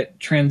part of that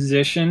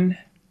transition.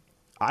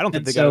 I don't think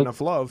And they got so-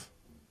 enough love.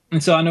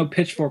 And so I know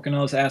Pitchfork and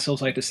all those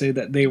assholes like to say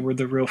that they were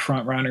the real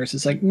front runners.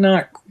 It's like,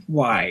 not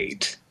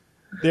quite.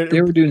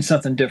 They were doing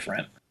something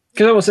different.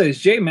 Because I will say,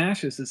 Jay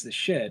Mashis is the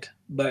shit,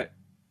 but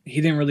he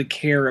didn't really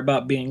care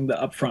about being the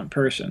upfront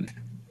person.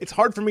 It's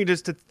hard for me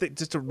just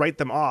to write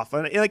them off.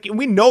 And like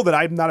we know that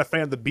I'm not a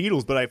fan of the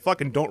Beatles, but I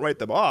fucking don't write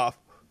them off.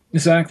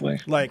 Exactly.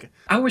 Like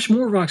I wish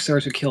more rock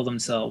stars would kill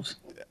themselves.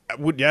 I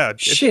would, yeah.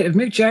 Shit, if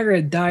Mick Jagger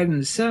had died in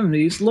the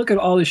 70s, look at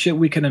all the shit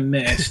we could have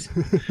missed.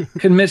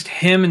 Could have missed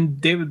him and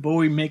David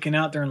Bowie making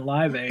out there in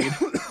Live Aid,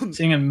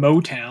 singing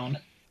Motown.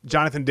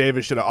 Jonathan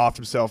Davis should have offed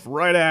himself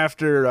right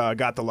after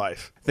Got the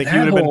Life. I think he That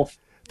would have been. whole,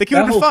 Think he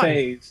would that have been whole fine.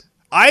 phase.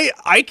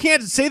 I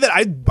can't say that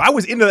I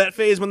was into that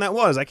phase when that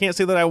was. I can't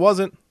say that I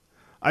wasn't.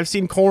 I've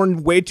seen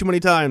Korn way too many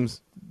times.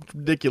 It's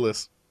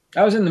ridiculous.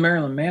 I was in the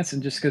Marilyn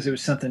Manson just because it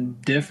was something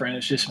different.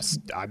 It's just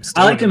I'm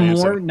still I liked into him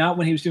Manson. more not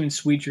when he was doing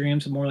Sweet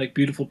Dreams, more like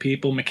Beautiful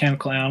People,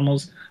 Mechanical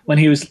Animals. When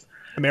he was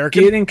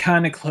American. getting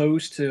kind of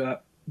close to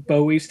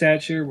Bowie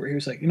stature, where he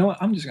was like, you know what,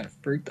 I'm just gonna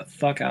freak the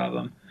fuck out of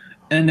him.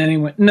 And then he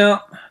went, no,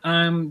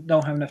 I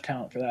don't have enough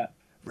talent for that.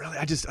 Really,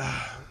 I just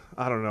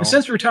I don't know. And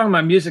since we're talking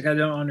about music I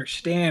don't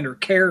understand or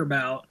care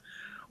about,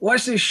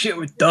 what's this shit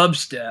with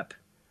dubstep?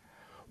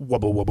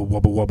 Wubble wubble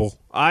wubble wubble.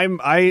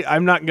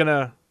 I'm not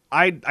gonna.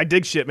 I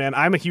dig shit, man.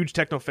 I'm a huge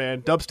techno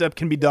fan. Dubstep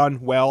can be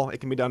done well. It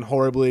can be done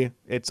horribly.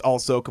 It's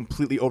also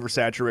completely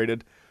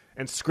oversaturated.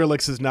 And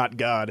Skrillex is not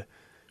God.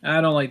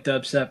 I don't like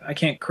dubstep. I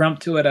can't crump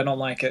to it. I don't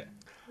like it.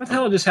 What the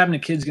hell just happened to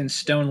kids getting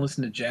stoned and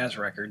listening to jazz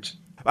records?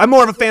 I'm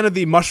more of a fan of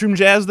the mushroom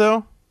jazz,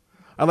 though.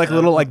 I like a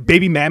little like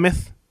Baby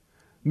Mammoth,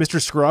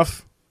 Mr.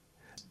 Scruff.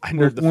 I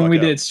nerd the When fuck we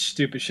out. did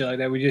stupid shit like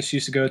that, we just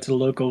used to go to the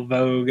local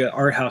Vogue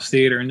art house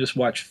theater and just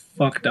watch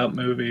fucked up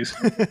movies.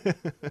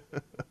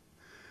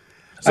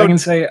 So- I can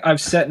say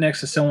I've sat next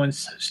to someone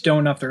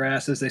stoned off their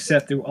asses. They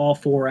sat through all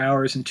 4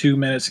 hours and 2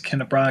 minutes of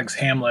Kenneth Branagh's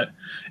Hamlet,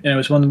 and it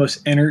was one of the most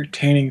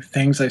entertaining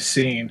things I've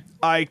seen.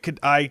 I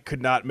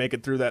could not make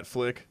it through that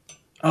flick.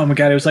 Oh my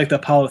god, it was like the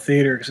Apollo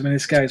Theater because I mean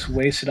this guy's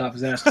wasted off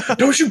his ass.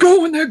 Don't you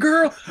go in there,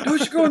 girl! Don't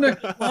you go in there!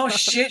 Oh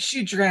shit,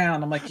 she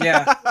drowned. I'm like,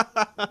 yeah.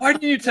 Why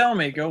didn't you tell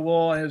me? Go,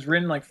 well, it was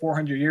written like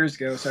 400 years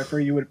ago, so I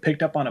figured you would have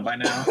picked up on it by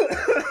now.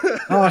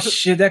 Oh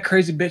shit, that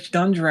crazy bitch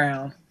done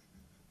drowned.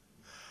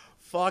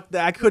 Fuck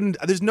that. I couldn't.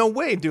 There's no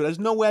way, dude. There's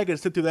no way I could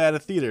sit through that at a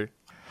theater.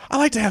 I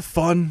like to have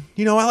fun.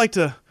 You know, I like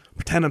to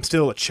pretend I'm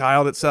still a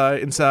child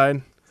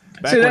inside.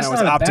 Back See, when that's I was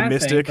not a bad thing,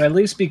 optimistic. but at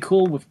least be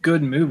cool with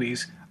good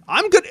movies.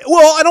 I'm good.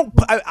 Well, I don't.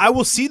 I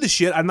will see the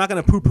shit. I'm not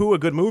going to poo-poo a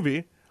good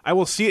movie. I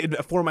will see it and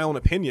form my own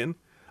opinion.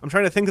 I'm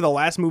trying to think of the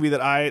last movie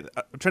that I'm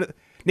trying to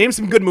name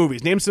some good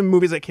movies. Name some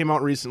movies that came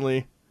out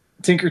recently.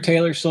 Tinker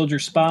Tailor Soldier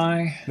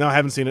Spy. No, I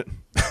haven't seen it.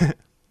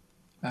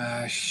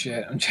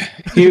 Shit.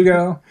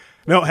 Hugo.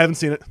 No, I haven't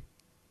seen it.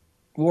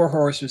 War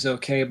Horse was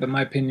okay, but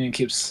my opinion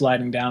keeps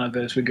sliding down a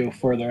bit as we go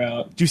further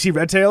out. Do you see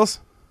Red Tails?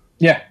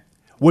 Yeah.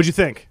 What'd you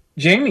think?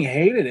 Jamie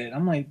hated it.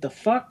 I'm like, the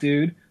fuck,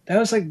 dude? That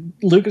was like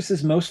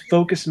Lucas's most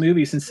focused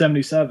movie since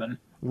 '77.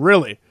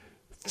 Really?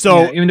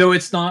 So Yeah, even though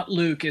it's not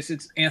Lucas,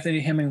 it's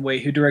Anthony Hemingway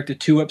who directed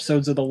 2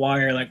 episodes of The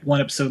Wire, like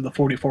 1 episode of The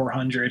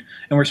 4400,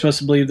 and we're supposed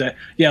to believe that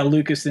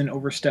Lucas didn't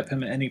overstep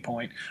him at any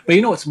point. But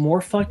you know what's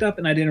more fucked up,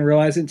 and I didn't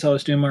realize it until I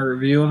was doing my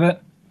review of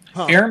it.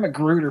 Huh. Aaron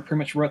McGruder pretty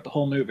much wrote the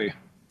whole movie.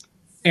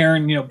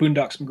 Aaron,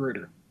 Boondocks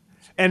McGruder.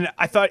 and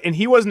I thought, and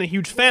he wasn't a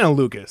huge fan of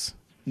Lucas.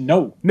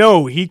 No.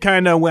 No, he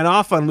kind of went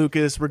off on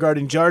Lucas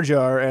regarding Jar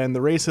Jar and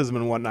the racism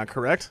and whatnot.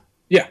 Correct?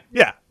 Yeah.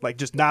 Yeah, like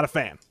just not a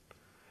fan.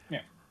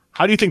 Yeah.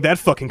 How do you think that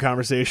fucking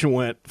conversation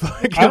went?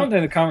 I don't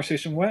think the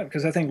conversation went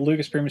because I think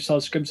Lucas pretty much saw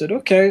the script and said,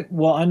 okay,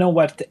 well, I know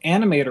what to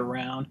animate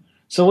around,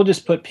 so we'll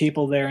just put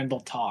people there and they'll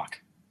talk.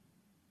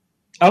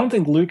 I don't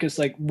think Lucas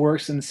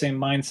works in the same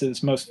mindset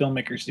as most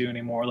filmmakers do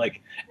anymore.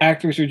 Like,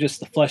 actors are just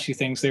the fleshy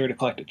things there to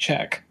collect a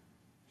check.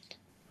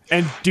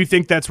 And do you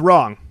think that's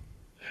wrong?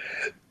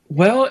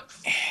 Well,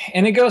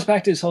 and it goes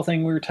back to this whole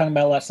thing we were talking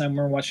about last time when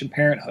we were watching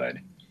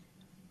Parenthood.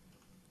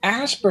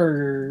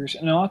 Asperger's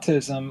and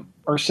autism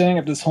are setting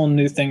up this whole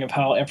new thing of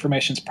how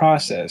information's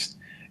processed.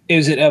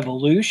 Is it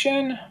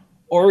evolution,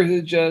 or is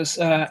it just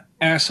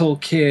asshole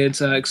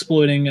kids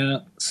exploiting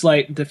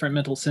slight different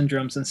mental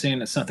syndromes and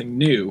saying it's something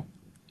new?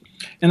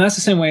 And that's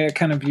the same way I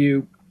kind of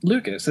view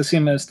Lucas. I see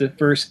him as the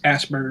first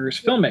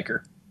Asperger's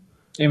filmmaker,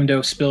 even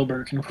though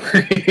Spielberg can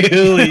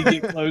really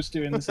get close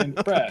to it in the same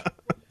breath.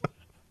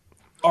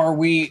 Are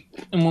we,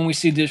 and when we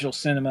see digital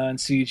cinema and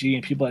CG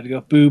and people like to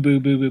go boo, boo,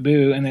 boo, boo,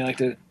 boo, and they like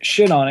to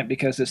shit on it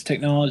because it's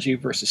technology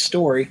versus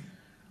story.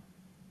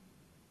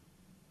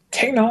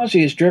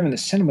 Technology has driven the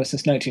cinema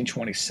since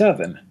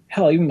 1927.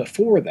 Hell, even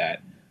before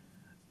that.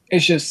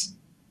 It's just,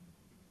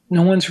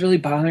 no one's really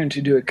bothering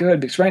to do it good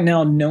because right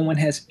now no one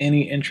has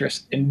any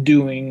interest in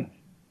doing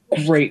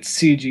great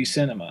CG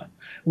cinema.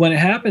 When it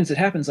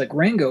happens like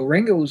Rango.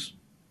 Rango's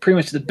pretty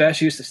much the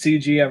best use of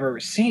CG I've ever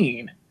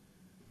seen.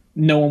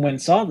 No one went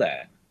and saw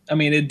that. I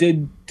mean, it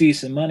did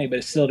decent money, but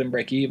it still didn't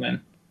break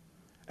even.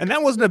 And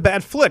that wasn't a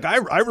bad flick. I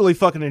really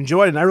fucking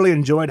enjoyed it, and I really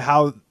enjoyed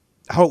how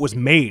it was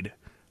made.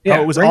 Yeah,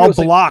 how it was Rango's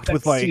all blocked like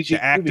with like CG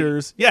the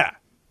actors. movie. Yeah.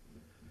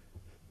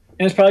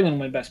 And it's probably going to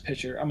win Best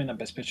Picture. I mean, not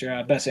Best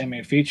Picture, Best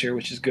Animated Feature,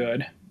 which is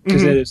good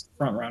because it is the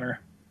front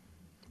runner.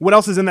 What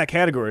else is in that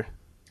category?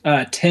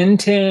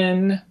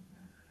 Tintin,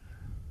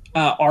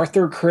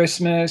 Arthur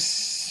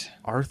Christmas.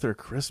 Arthur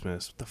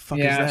Christmas. What the fuck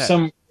is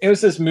that? It was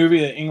this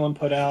movie that England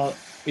put out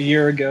a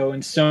year ago,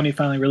 and Sony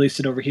finally released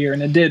it over here,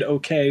 and it did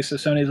okay. So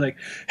Sony's like,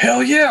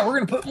 hell yeah, we're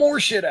gonna put more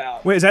shit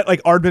out. Wait, is that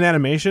like Aardman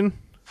animation?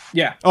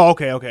 Yeah. Oh,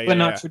 okay, but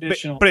not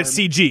traditional. But it's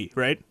CG,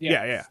 right?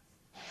 Yeah.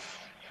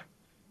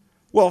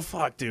 Well,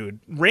 fuck, dude.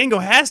 Rango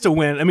has to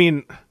win. I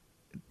mean,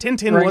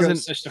 Tintin Rango's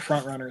wasn't just a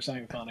front runner. It's not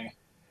even funny.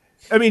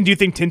 I mean, do you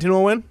think Tintin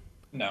will win?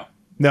 No,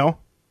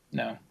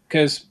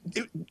 because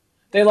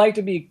they like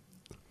to be.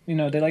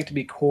 They like to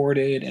be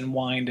courted and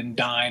wined and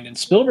dined, and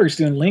Spielberg's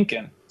doing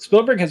Lincoln.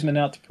 Spielberg has been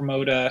out to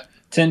promote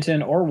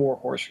Tintin or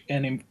Warhorse,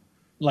 and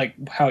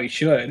like how he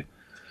should.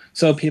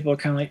 So people are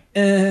kind of like,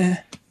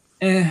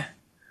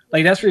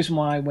 Like that's the reason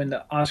why when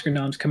the Oscar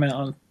noms come out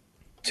on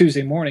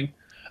Tuesday morning,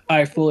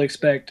 I fully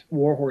expect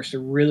Warhorse to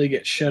really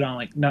get shit on,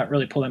 like not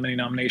really pull that many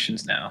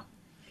nominations now,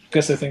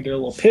 because I think they're a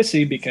little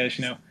pissy because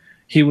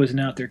he wasn't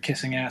out there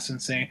kissing ass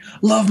and saying,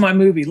 "Love my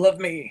movie, love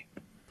me."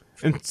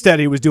 Instead,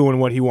 he was doing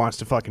what he wants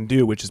to fucking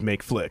do, which is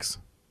make flicks.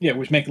 Yeah,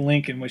 which make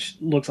Lincoln, which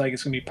looks like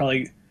it's going to be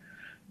probably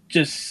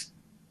just...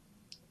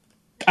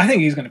 I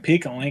think he's going to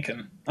peak on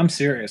Lincoln. I'm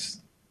serious.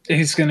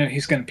 He's going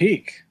to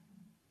peak.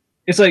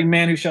 It's like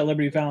Man Who Shot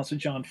Liberty Valance with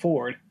John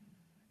Ford.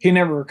 He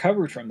never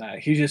recovered from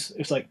that.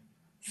 It's like,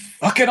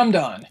 fuck it, I'm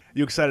done.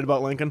 You excited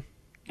about Lincoln?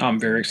 I'm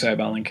very excited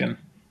about Lincoln.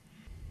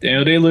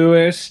 Daniel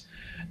Day-Lewis,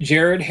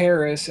 Jared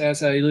Harris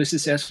as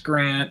Ulysses S.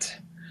 Grant...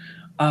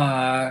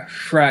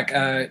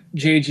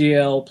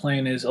 JGL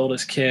playing his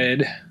oldest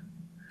kid,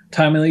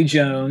 Tommy Lee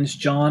Jones,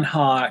 John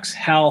Hawkes,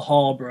 Hal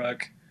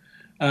Holbrook,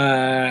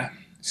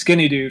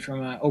 skinny dude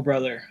from Oh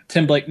Brother,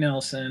 Tim Blake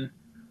Nelson,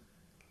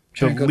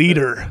 the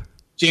leader,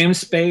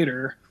 James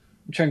Spader.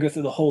 I'm trying to go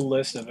through the whole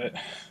list of it.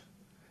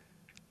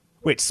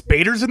 Wait,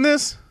 Spader's in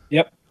this?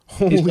 Yep.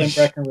 Holy He's playing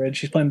Breckenridge.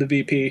 He's playing the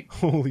VP.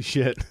 Holy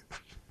shit.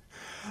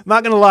 I'm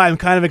not gonna lie, I'm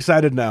kind of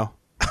excited now.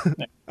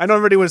 I know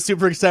everybody was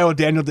super excited with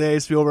Daniel Day,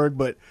 Spielberg,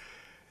 but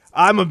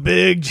I'm a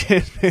big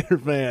James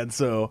Spader fan,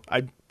 so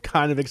I'm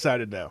kind of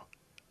excited now.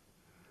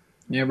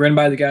 Yeah, written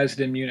by the guys that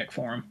did Munich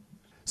for him.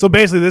 So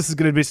basically, this is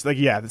going to be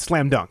like, the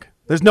slam dunk.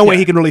 There's no way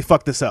he can really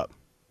fuck this up.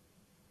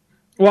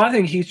 Well, I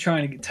think he's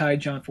trying to tie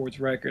John Ford's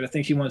record. I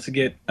think he wants to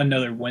get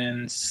another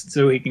win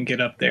so he can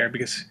get up there,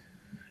 because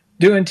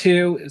doing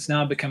 2 is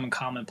now becoming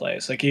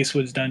commonplace. Like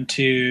Eastwood's done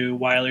 2,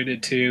 Wyler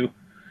did 2.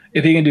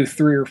 If he can do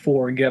 3 or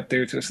 4 and get up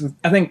there,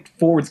 I think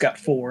Ford's got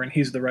 4, and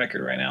he's the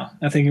record right now.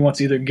 I think he wants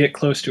to either get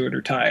close to it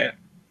or tie it.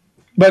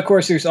 But of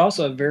course, there's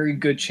also a very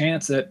good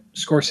chance that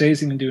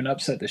Scorsese can do an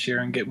upset this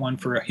year and get one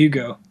for a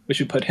Hugo, which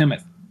would put him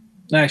at...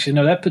 Actually,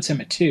 no, that puts him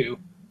at 2.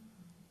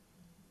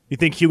 You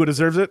think Hugo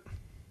deserves it?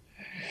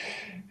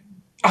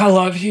 I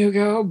love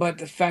Hugo, but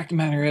the fact of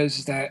the matter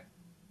is that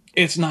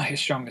it's not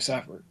his strongest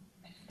effort.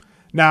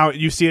 Now,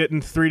 you see it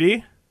in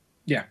 3D?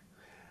 Yeah.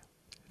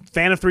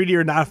 Fan of 3D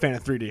or not a fan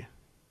of 3D?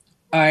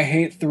 I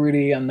hate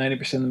 3D on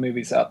 90% of the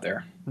movies out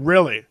there.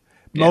 Really?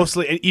 Yeah.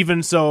 Mostly,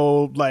 even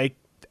so, like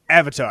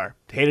Avatar.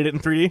 Hated it in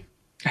 3D?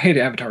 I hate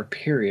Avatar,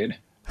 period.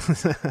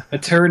 A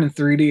turd in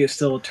 3D is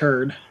still a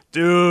turd.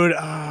 Dude,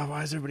 why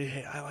does everybody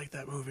hate? I like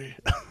that movie.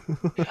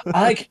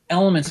 I like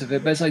elements of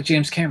it, but it's like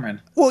James Cameron.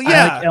 Well,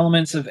 yeah. I like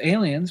elements of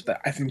Aliens, but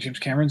I think James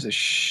Cameron's a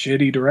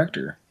shitty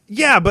director.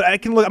 Yeah, but I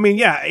can look. I mean,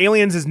 yeah,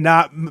 Aliens is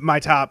not my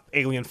top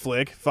alien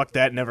flick. Fuck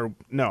that. Never.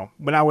 No.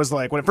 When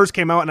it first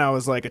came out and I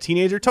was like a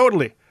teenager,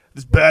 totally.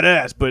 It's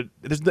badass, but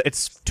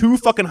it's too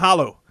fucking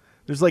hollow.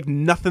 There's like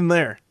nothing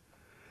there.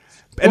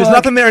 And there's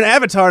nothing there in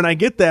Avatar, and I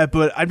get that,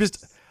 but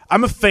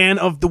I'm a fan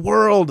of the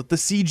world, the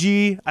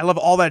CG. I love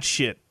all that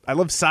shit. I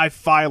love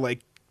sci-fi,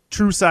 like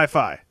true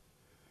sci-fi.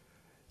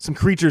 Some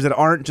creatures that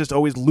aren't just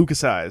always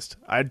Lucasized.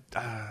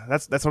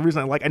 That's the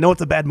reason I like. I know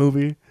it's a bad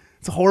movie.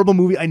 It's a horrible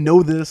movie. I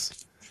know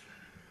this.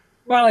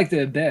 Well, I like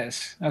The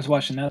Abyss. I was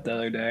watching that the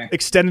other day.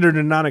 Extended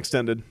or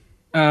non-extended?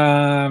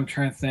 I'm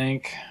trying to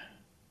think.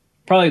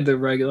 Probably the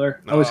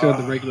regular. I always go with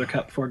the regular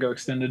cut before I go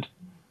extended.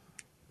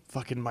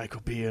 Fucking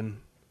Michael Biehn.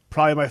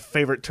 Probably my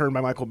favorite turn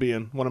by Michael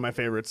Biehn. One of my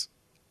favorites.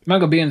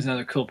 Michael Bihn's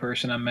another cool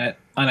person I met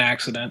on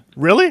accident.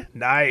 Really?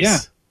 Nice. Yeah.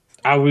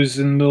 I was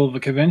in the middle of a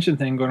convention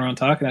thing going around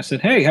talking. I said,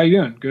 "Hey, how you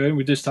doing?" "Good."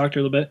 We just talked a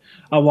little bit.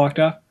 I walked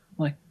off.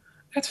 I'm like,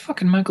 "That's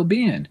fucking Michael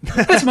Biehn.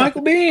 That's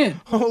Michael Biehn."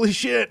 Holy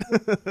shit.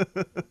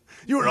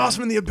 You were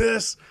awesome in The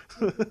Abyss.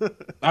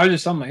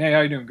 I'm like, "Hey,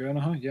 how you doing?" "Good."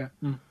 "Uh-huh, yeah."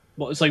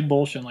 Well, it's like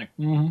bullshit. I'm like,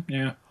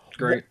 yeah,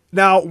 great.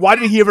 Now, why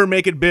did he ever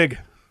make it big?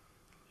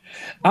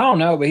 I don't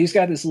know, but he's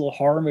got this little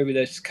horror movie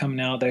that's coming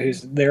out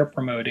that they're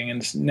promoting,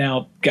 and it's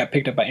now got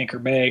picked up by Anchor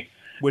Bay.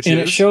 Which and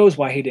is? it shows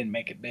why he didn't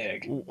make it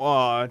big.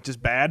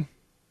 Just bad?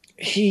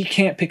 He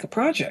can't pick a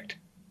project.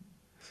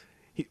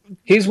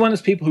 He's one of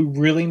those people who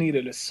really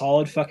needed a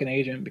solid fucking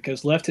agent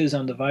because left to his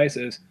own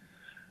devices,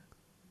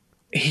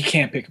 he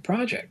can't pick a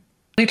project.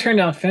 He turned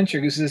down Fincher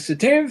because he said,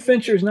 David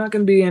Fincher is not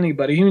going to be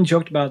anybody. He even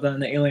joked about that in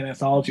the Alien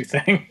Anthology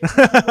thing.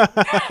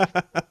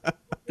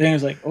 Then he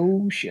was like,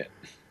 oh, shit.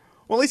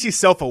 Well, at least he's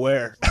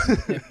self-aware.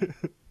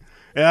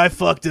 Yeah, I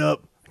fucked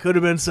up. Could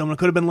have been someone.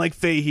 Could have been like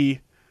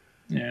Fahey.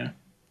 Yeah.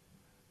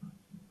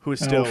 Who is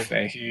still...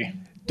 Fahey.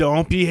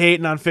 Don't be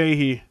hating on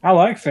Fahey. I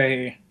like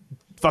Fahey.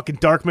 Fucking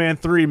Darkman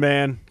 3,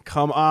 man.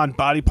 Come on,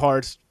 body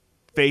parts.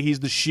 Fahey's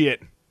the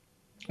shit.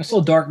 I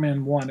saw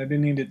Darkman 1. I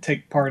didn't need to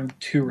take part in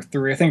 2 or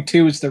 3. I think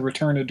 2 is the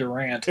Return of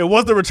Durant. It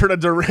was the Return of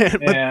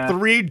Durant, Yeah. but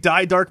 3,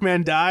 Die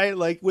Darkman Die,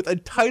 like with a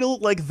title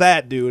like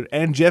that, dude,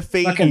 and Jeff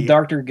Fahey. Fucking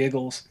Dr.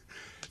 Giggles.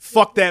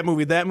 Fuck that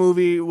movie. That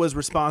movie was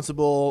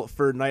responsible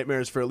for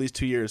nightmares for at least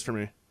 2 years for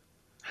me.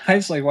 I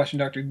just like watching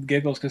Dr.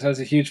 Giggles because I was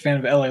a huge fan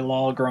of L.A.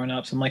 Law growing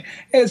up. So I'm like,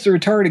 hey, it's a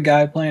retarded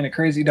guy playing a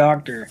crazy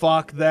doctor.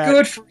 Fuck that.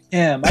 Good for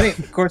him. I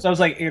didn't. Of course, I was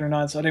like 8 or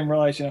 9, so I didn't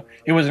realize,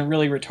 it wasn't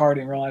really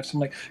retarded in real life. So I'm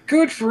like,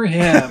 good for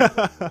him.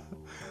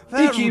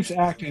 He keeps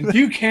acting.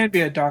 You can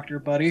be a doctor,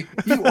 buddy.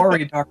 You are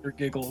a Dr.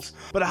 Giggles.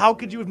 But how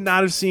could you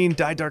not have seen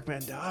Die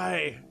Darkman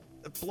Die?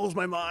 That blows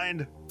my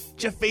mind.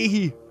 Jeff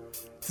Fahey.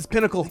 It's his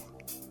pinnacle.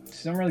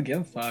 Just don't really give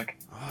a fuck.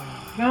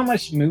 You know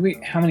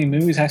how many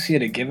movies I see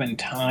at a given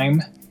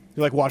time?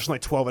 You're like watching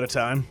like 12 at a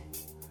time.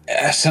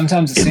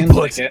 Sometimes it seems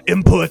like it.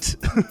 Input.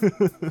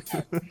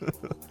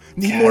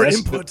 Need more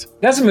input.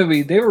 That's a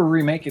movie. They were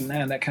remaking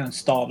that, and that kind of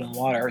stalled in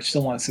water. I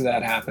still want to see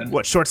that happen.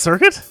 What, Short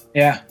Circuit?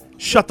 Yeah.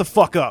 Shut the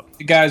fuck up.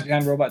 The guys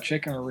behind Robot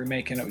Chicken were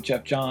remaking it with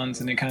Jeff Johns,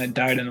 and it kind of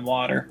died in the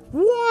water.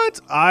 What?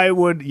 I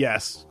would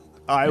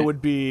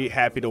be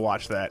happy to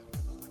watch that.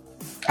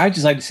 I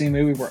just like to see a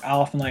movie where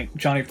Alf and like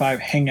Johnny Five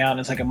hang out and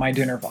it's like a My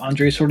Dinner with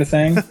Andre sort of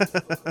thing.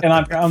 And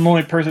I'm the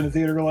only person in the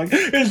theater who like,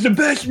 it's the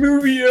best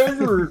movie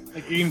ever.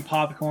 Like eating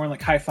popcorn,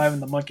 like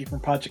high-fiving the monkey from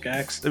Project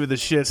X. That'd be the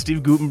shit.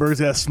 Steve Guttenberg's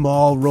got a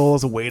small role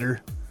as a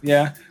waiter.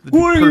 Yeah.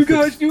 What are you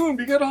guys doing?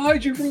 We gotta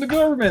hide you from the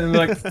government. And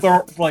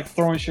like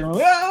throwing shit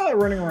around,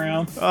 running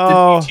around.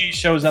 Oh. The DT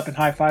shows up and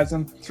high-fives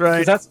them. That's right.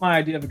 'Cause that's my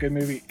idea of a good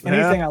movie.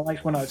 Anything I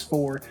liked when I was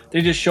 4,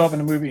 they just show up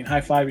in a movie and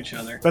high-five each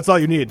other. That's all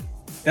you need.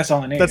 That's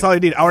all I need. That's all you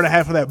need. Hour and a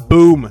half of that.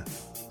 Boom.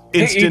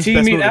 Instant Hey,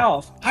 best meet movie.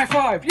 Alf. High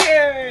five.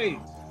 Yay!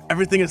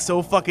 Everything is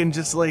so fucking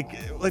just like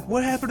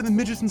what happened to the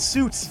midgets in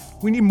suits?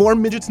 We need more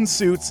midgets in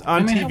suits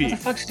on What TV. the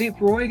fuck's Deep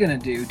Roy gonna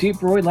do?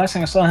 Deep Roy, last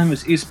time I saw him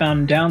was Eastbound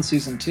and Down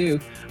season 2.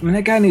 I mean,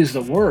 that guy needs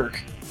to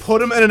work.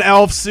 Put him in an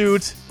elf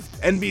suit.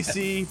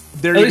 NBC.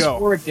 There At you least go.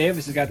 Warwick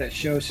Davis has got that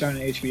show starring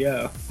on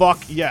HBO.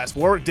 Fuck yes.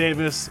 Warwick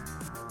Davis.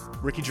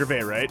 Ricky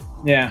Gervais, right?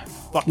 Yeah.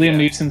 Fuck Liam yeah.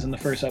 Neeson's in the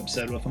first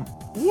episode with him.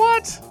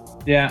 What?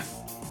 Yeah.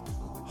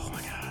 Oh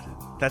my god.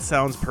 That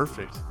sounds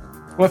perfect.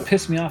 What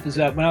pissed me off is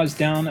that when I was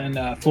down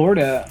in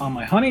Florida on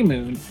my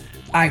honeymoon,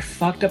 I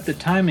fucked up the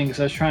timing because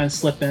I was trying to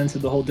slip into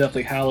the whole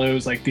Deathly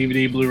Hallows like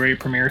DVD Blu-ray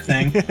premiere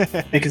thing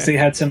because they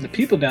had some of the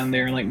people down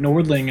there and like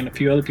Nordling and a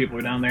few other people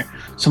were down there.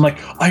 So I'm like,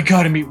 I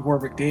gotta meet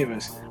Warwick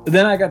Davis. But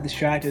then I got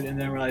distracted and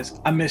then I realized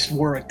I missed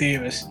Warwick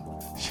Davis.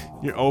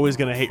 You're always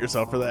gonna hate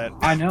yourself for that.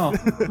 I know.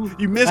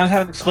 You missed. I was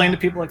having to explain to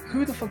people like,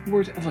 who the fuck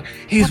was? I was like,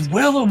 he's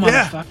Willow,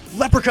 motherfucker. Yeah,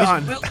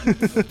 Leprechaun.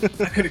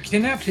 I could have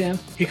kidnapped him.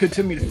 He could have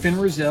took me to Finn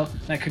Rizal,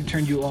 and I could have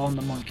turned you all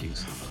into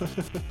monkeys.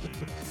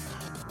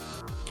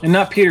 And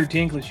not Peter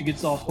Dinklage, who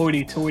gets all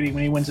hoity-toity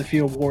when he wins a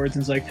few awards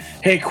and is like,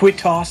 hey, quit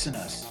tossing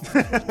us.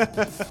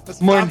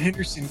 Martin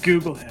Henderson,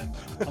 Google him.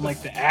 I'm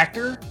like, the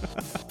actor?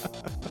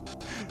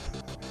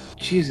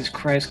 Jesus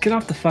Christ, get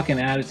off the fucking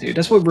attitude.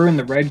 That's what ruined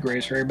the Red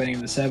Grace for everybody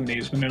in the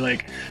 70s when they're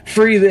like,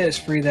 free this,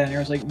 free that. And I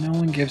was like, no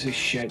one gives a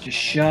shit. Just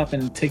shut up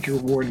and take your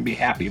award and be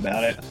happy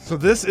about it. So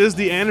this is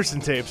the Anderson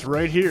tapes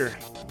right here.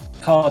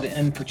 Call it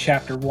end for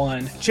chapter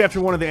 1. Chapter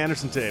 1 of the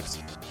Anderson tapes.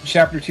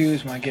 Chapter 2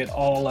 is when I get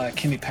all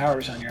Kenny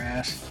Powers on your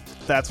ass.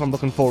 That's what I'm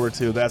looking forward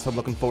to.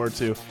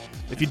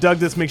 If you dug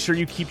this, make sure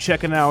you keep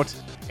checking out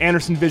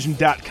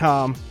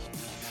AndersonVision.com,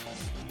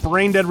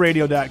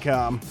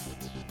 BrainDeadRadio.com,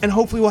 and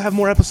hopefully we'll have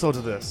more episodes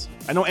of this.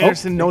 I know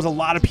Anderson knows a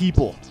lot of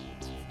people.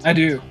 I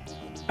do.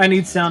 I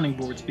need sounding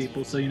boards,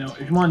 people, so,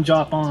 if you want to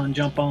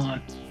jump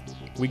on.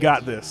 We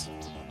got this.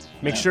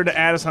 Make sure to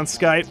add us on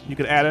Skype. You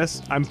can add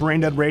us. I'm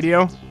Braindead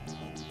Radio.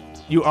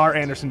 You are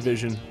Anderson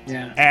Vision.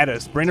 Yeah. Add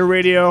us. Braindead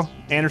Radio,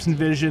 Anderson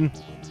Vision.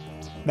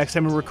 Next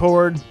time we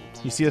record,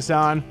 you see us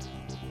on,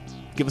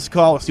 give us a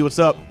call. Let's see what's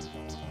up.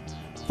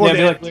 Yeah,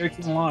 be like Larry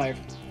King Live.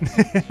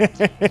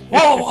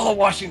 Walla Walla,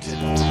 Washington.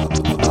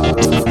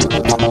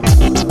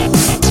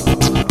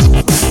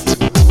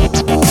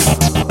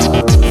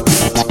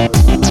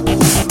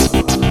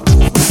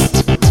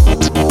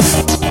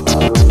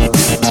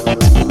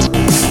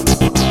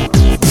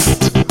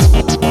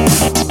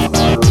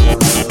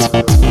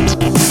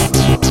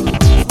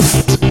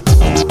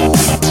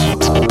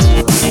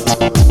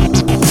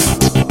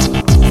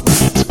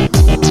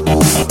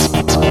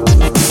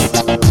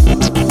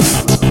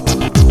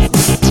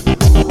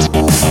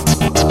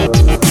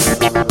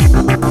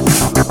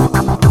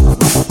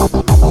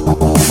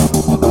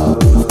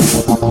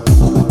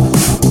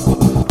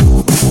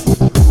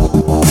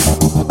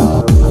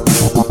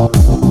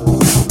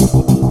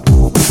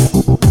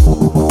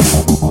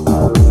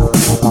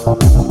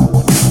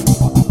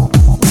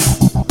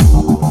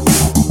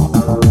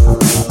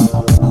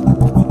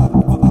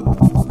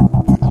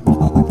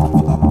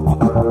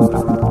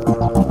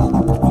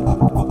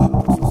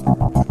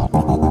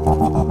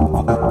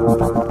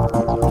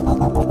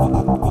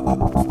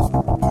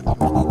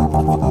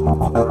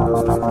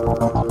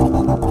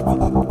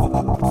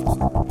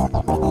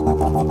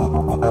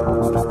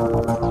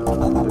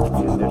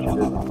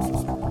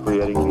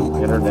 getting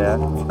the internet.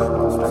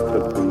 I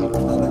took the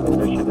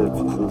initiative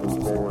of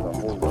moving forward a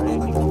whole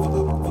range of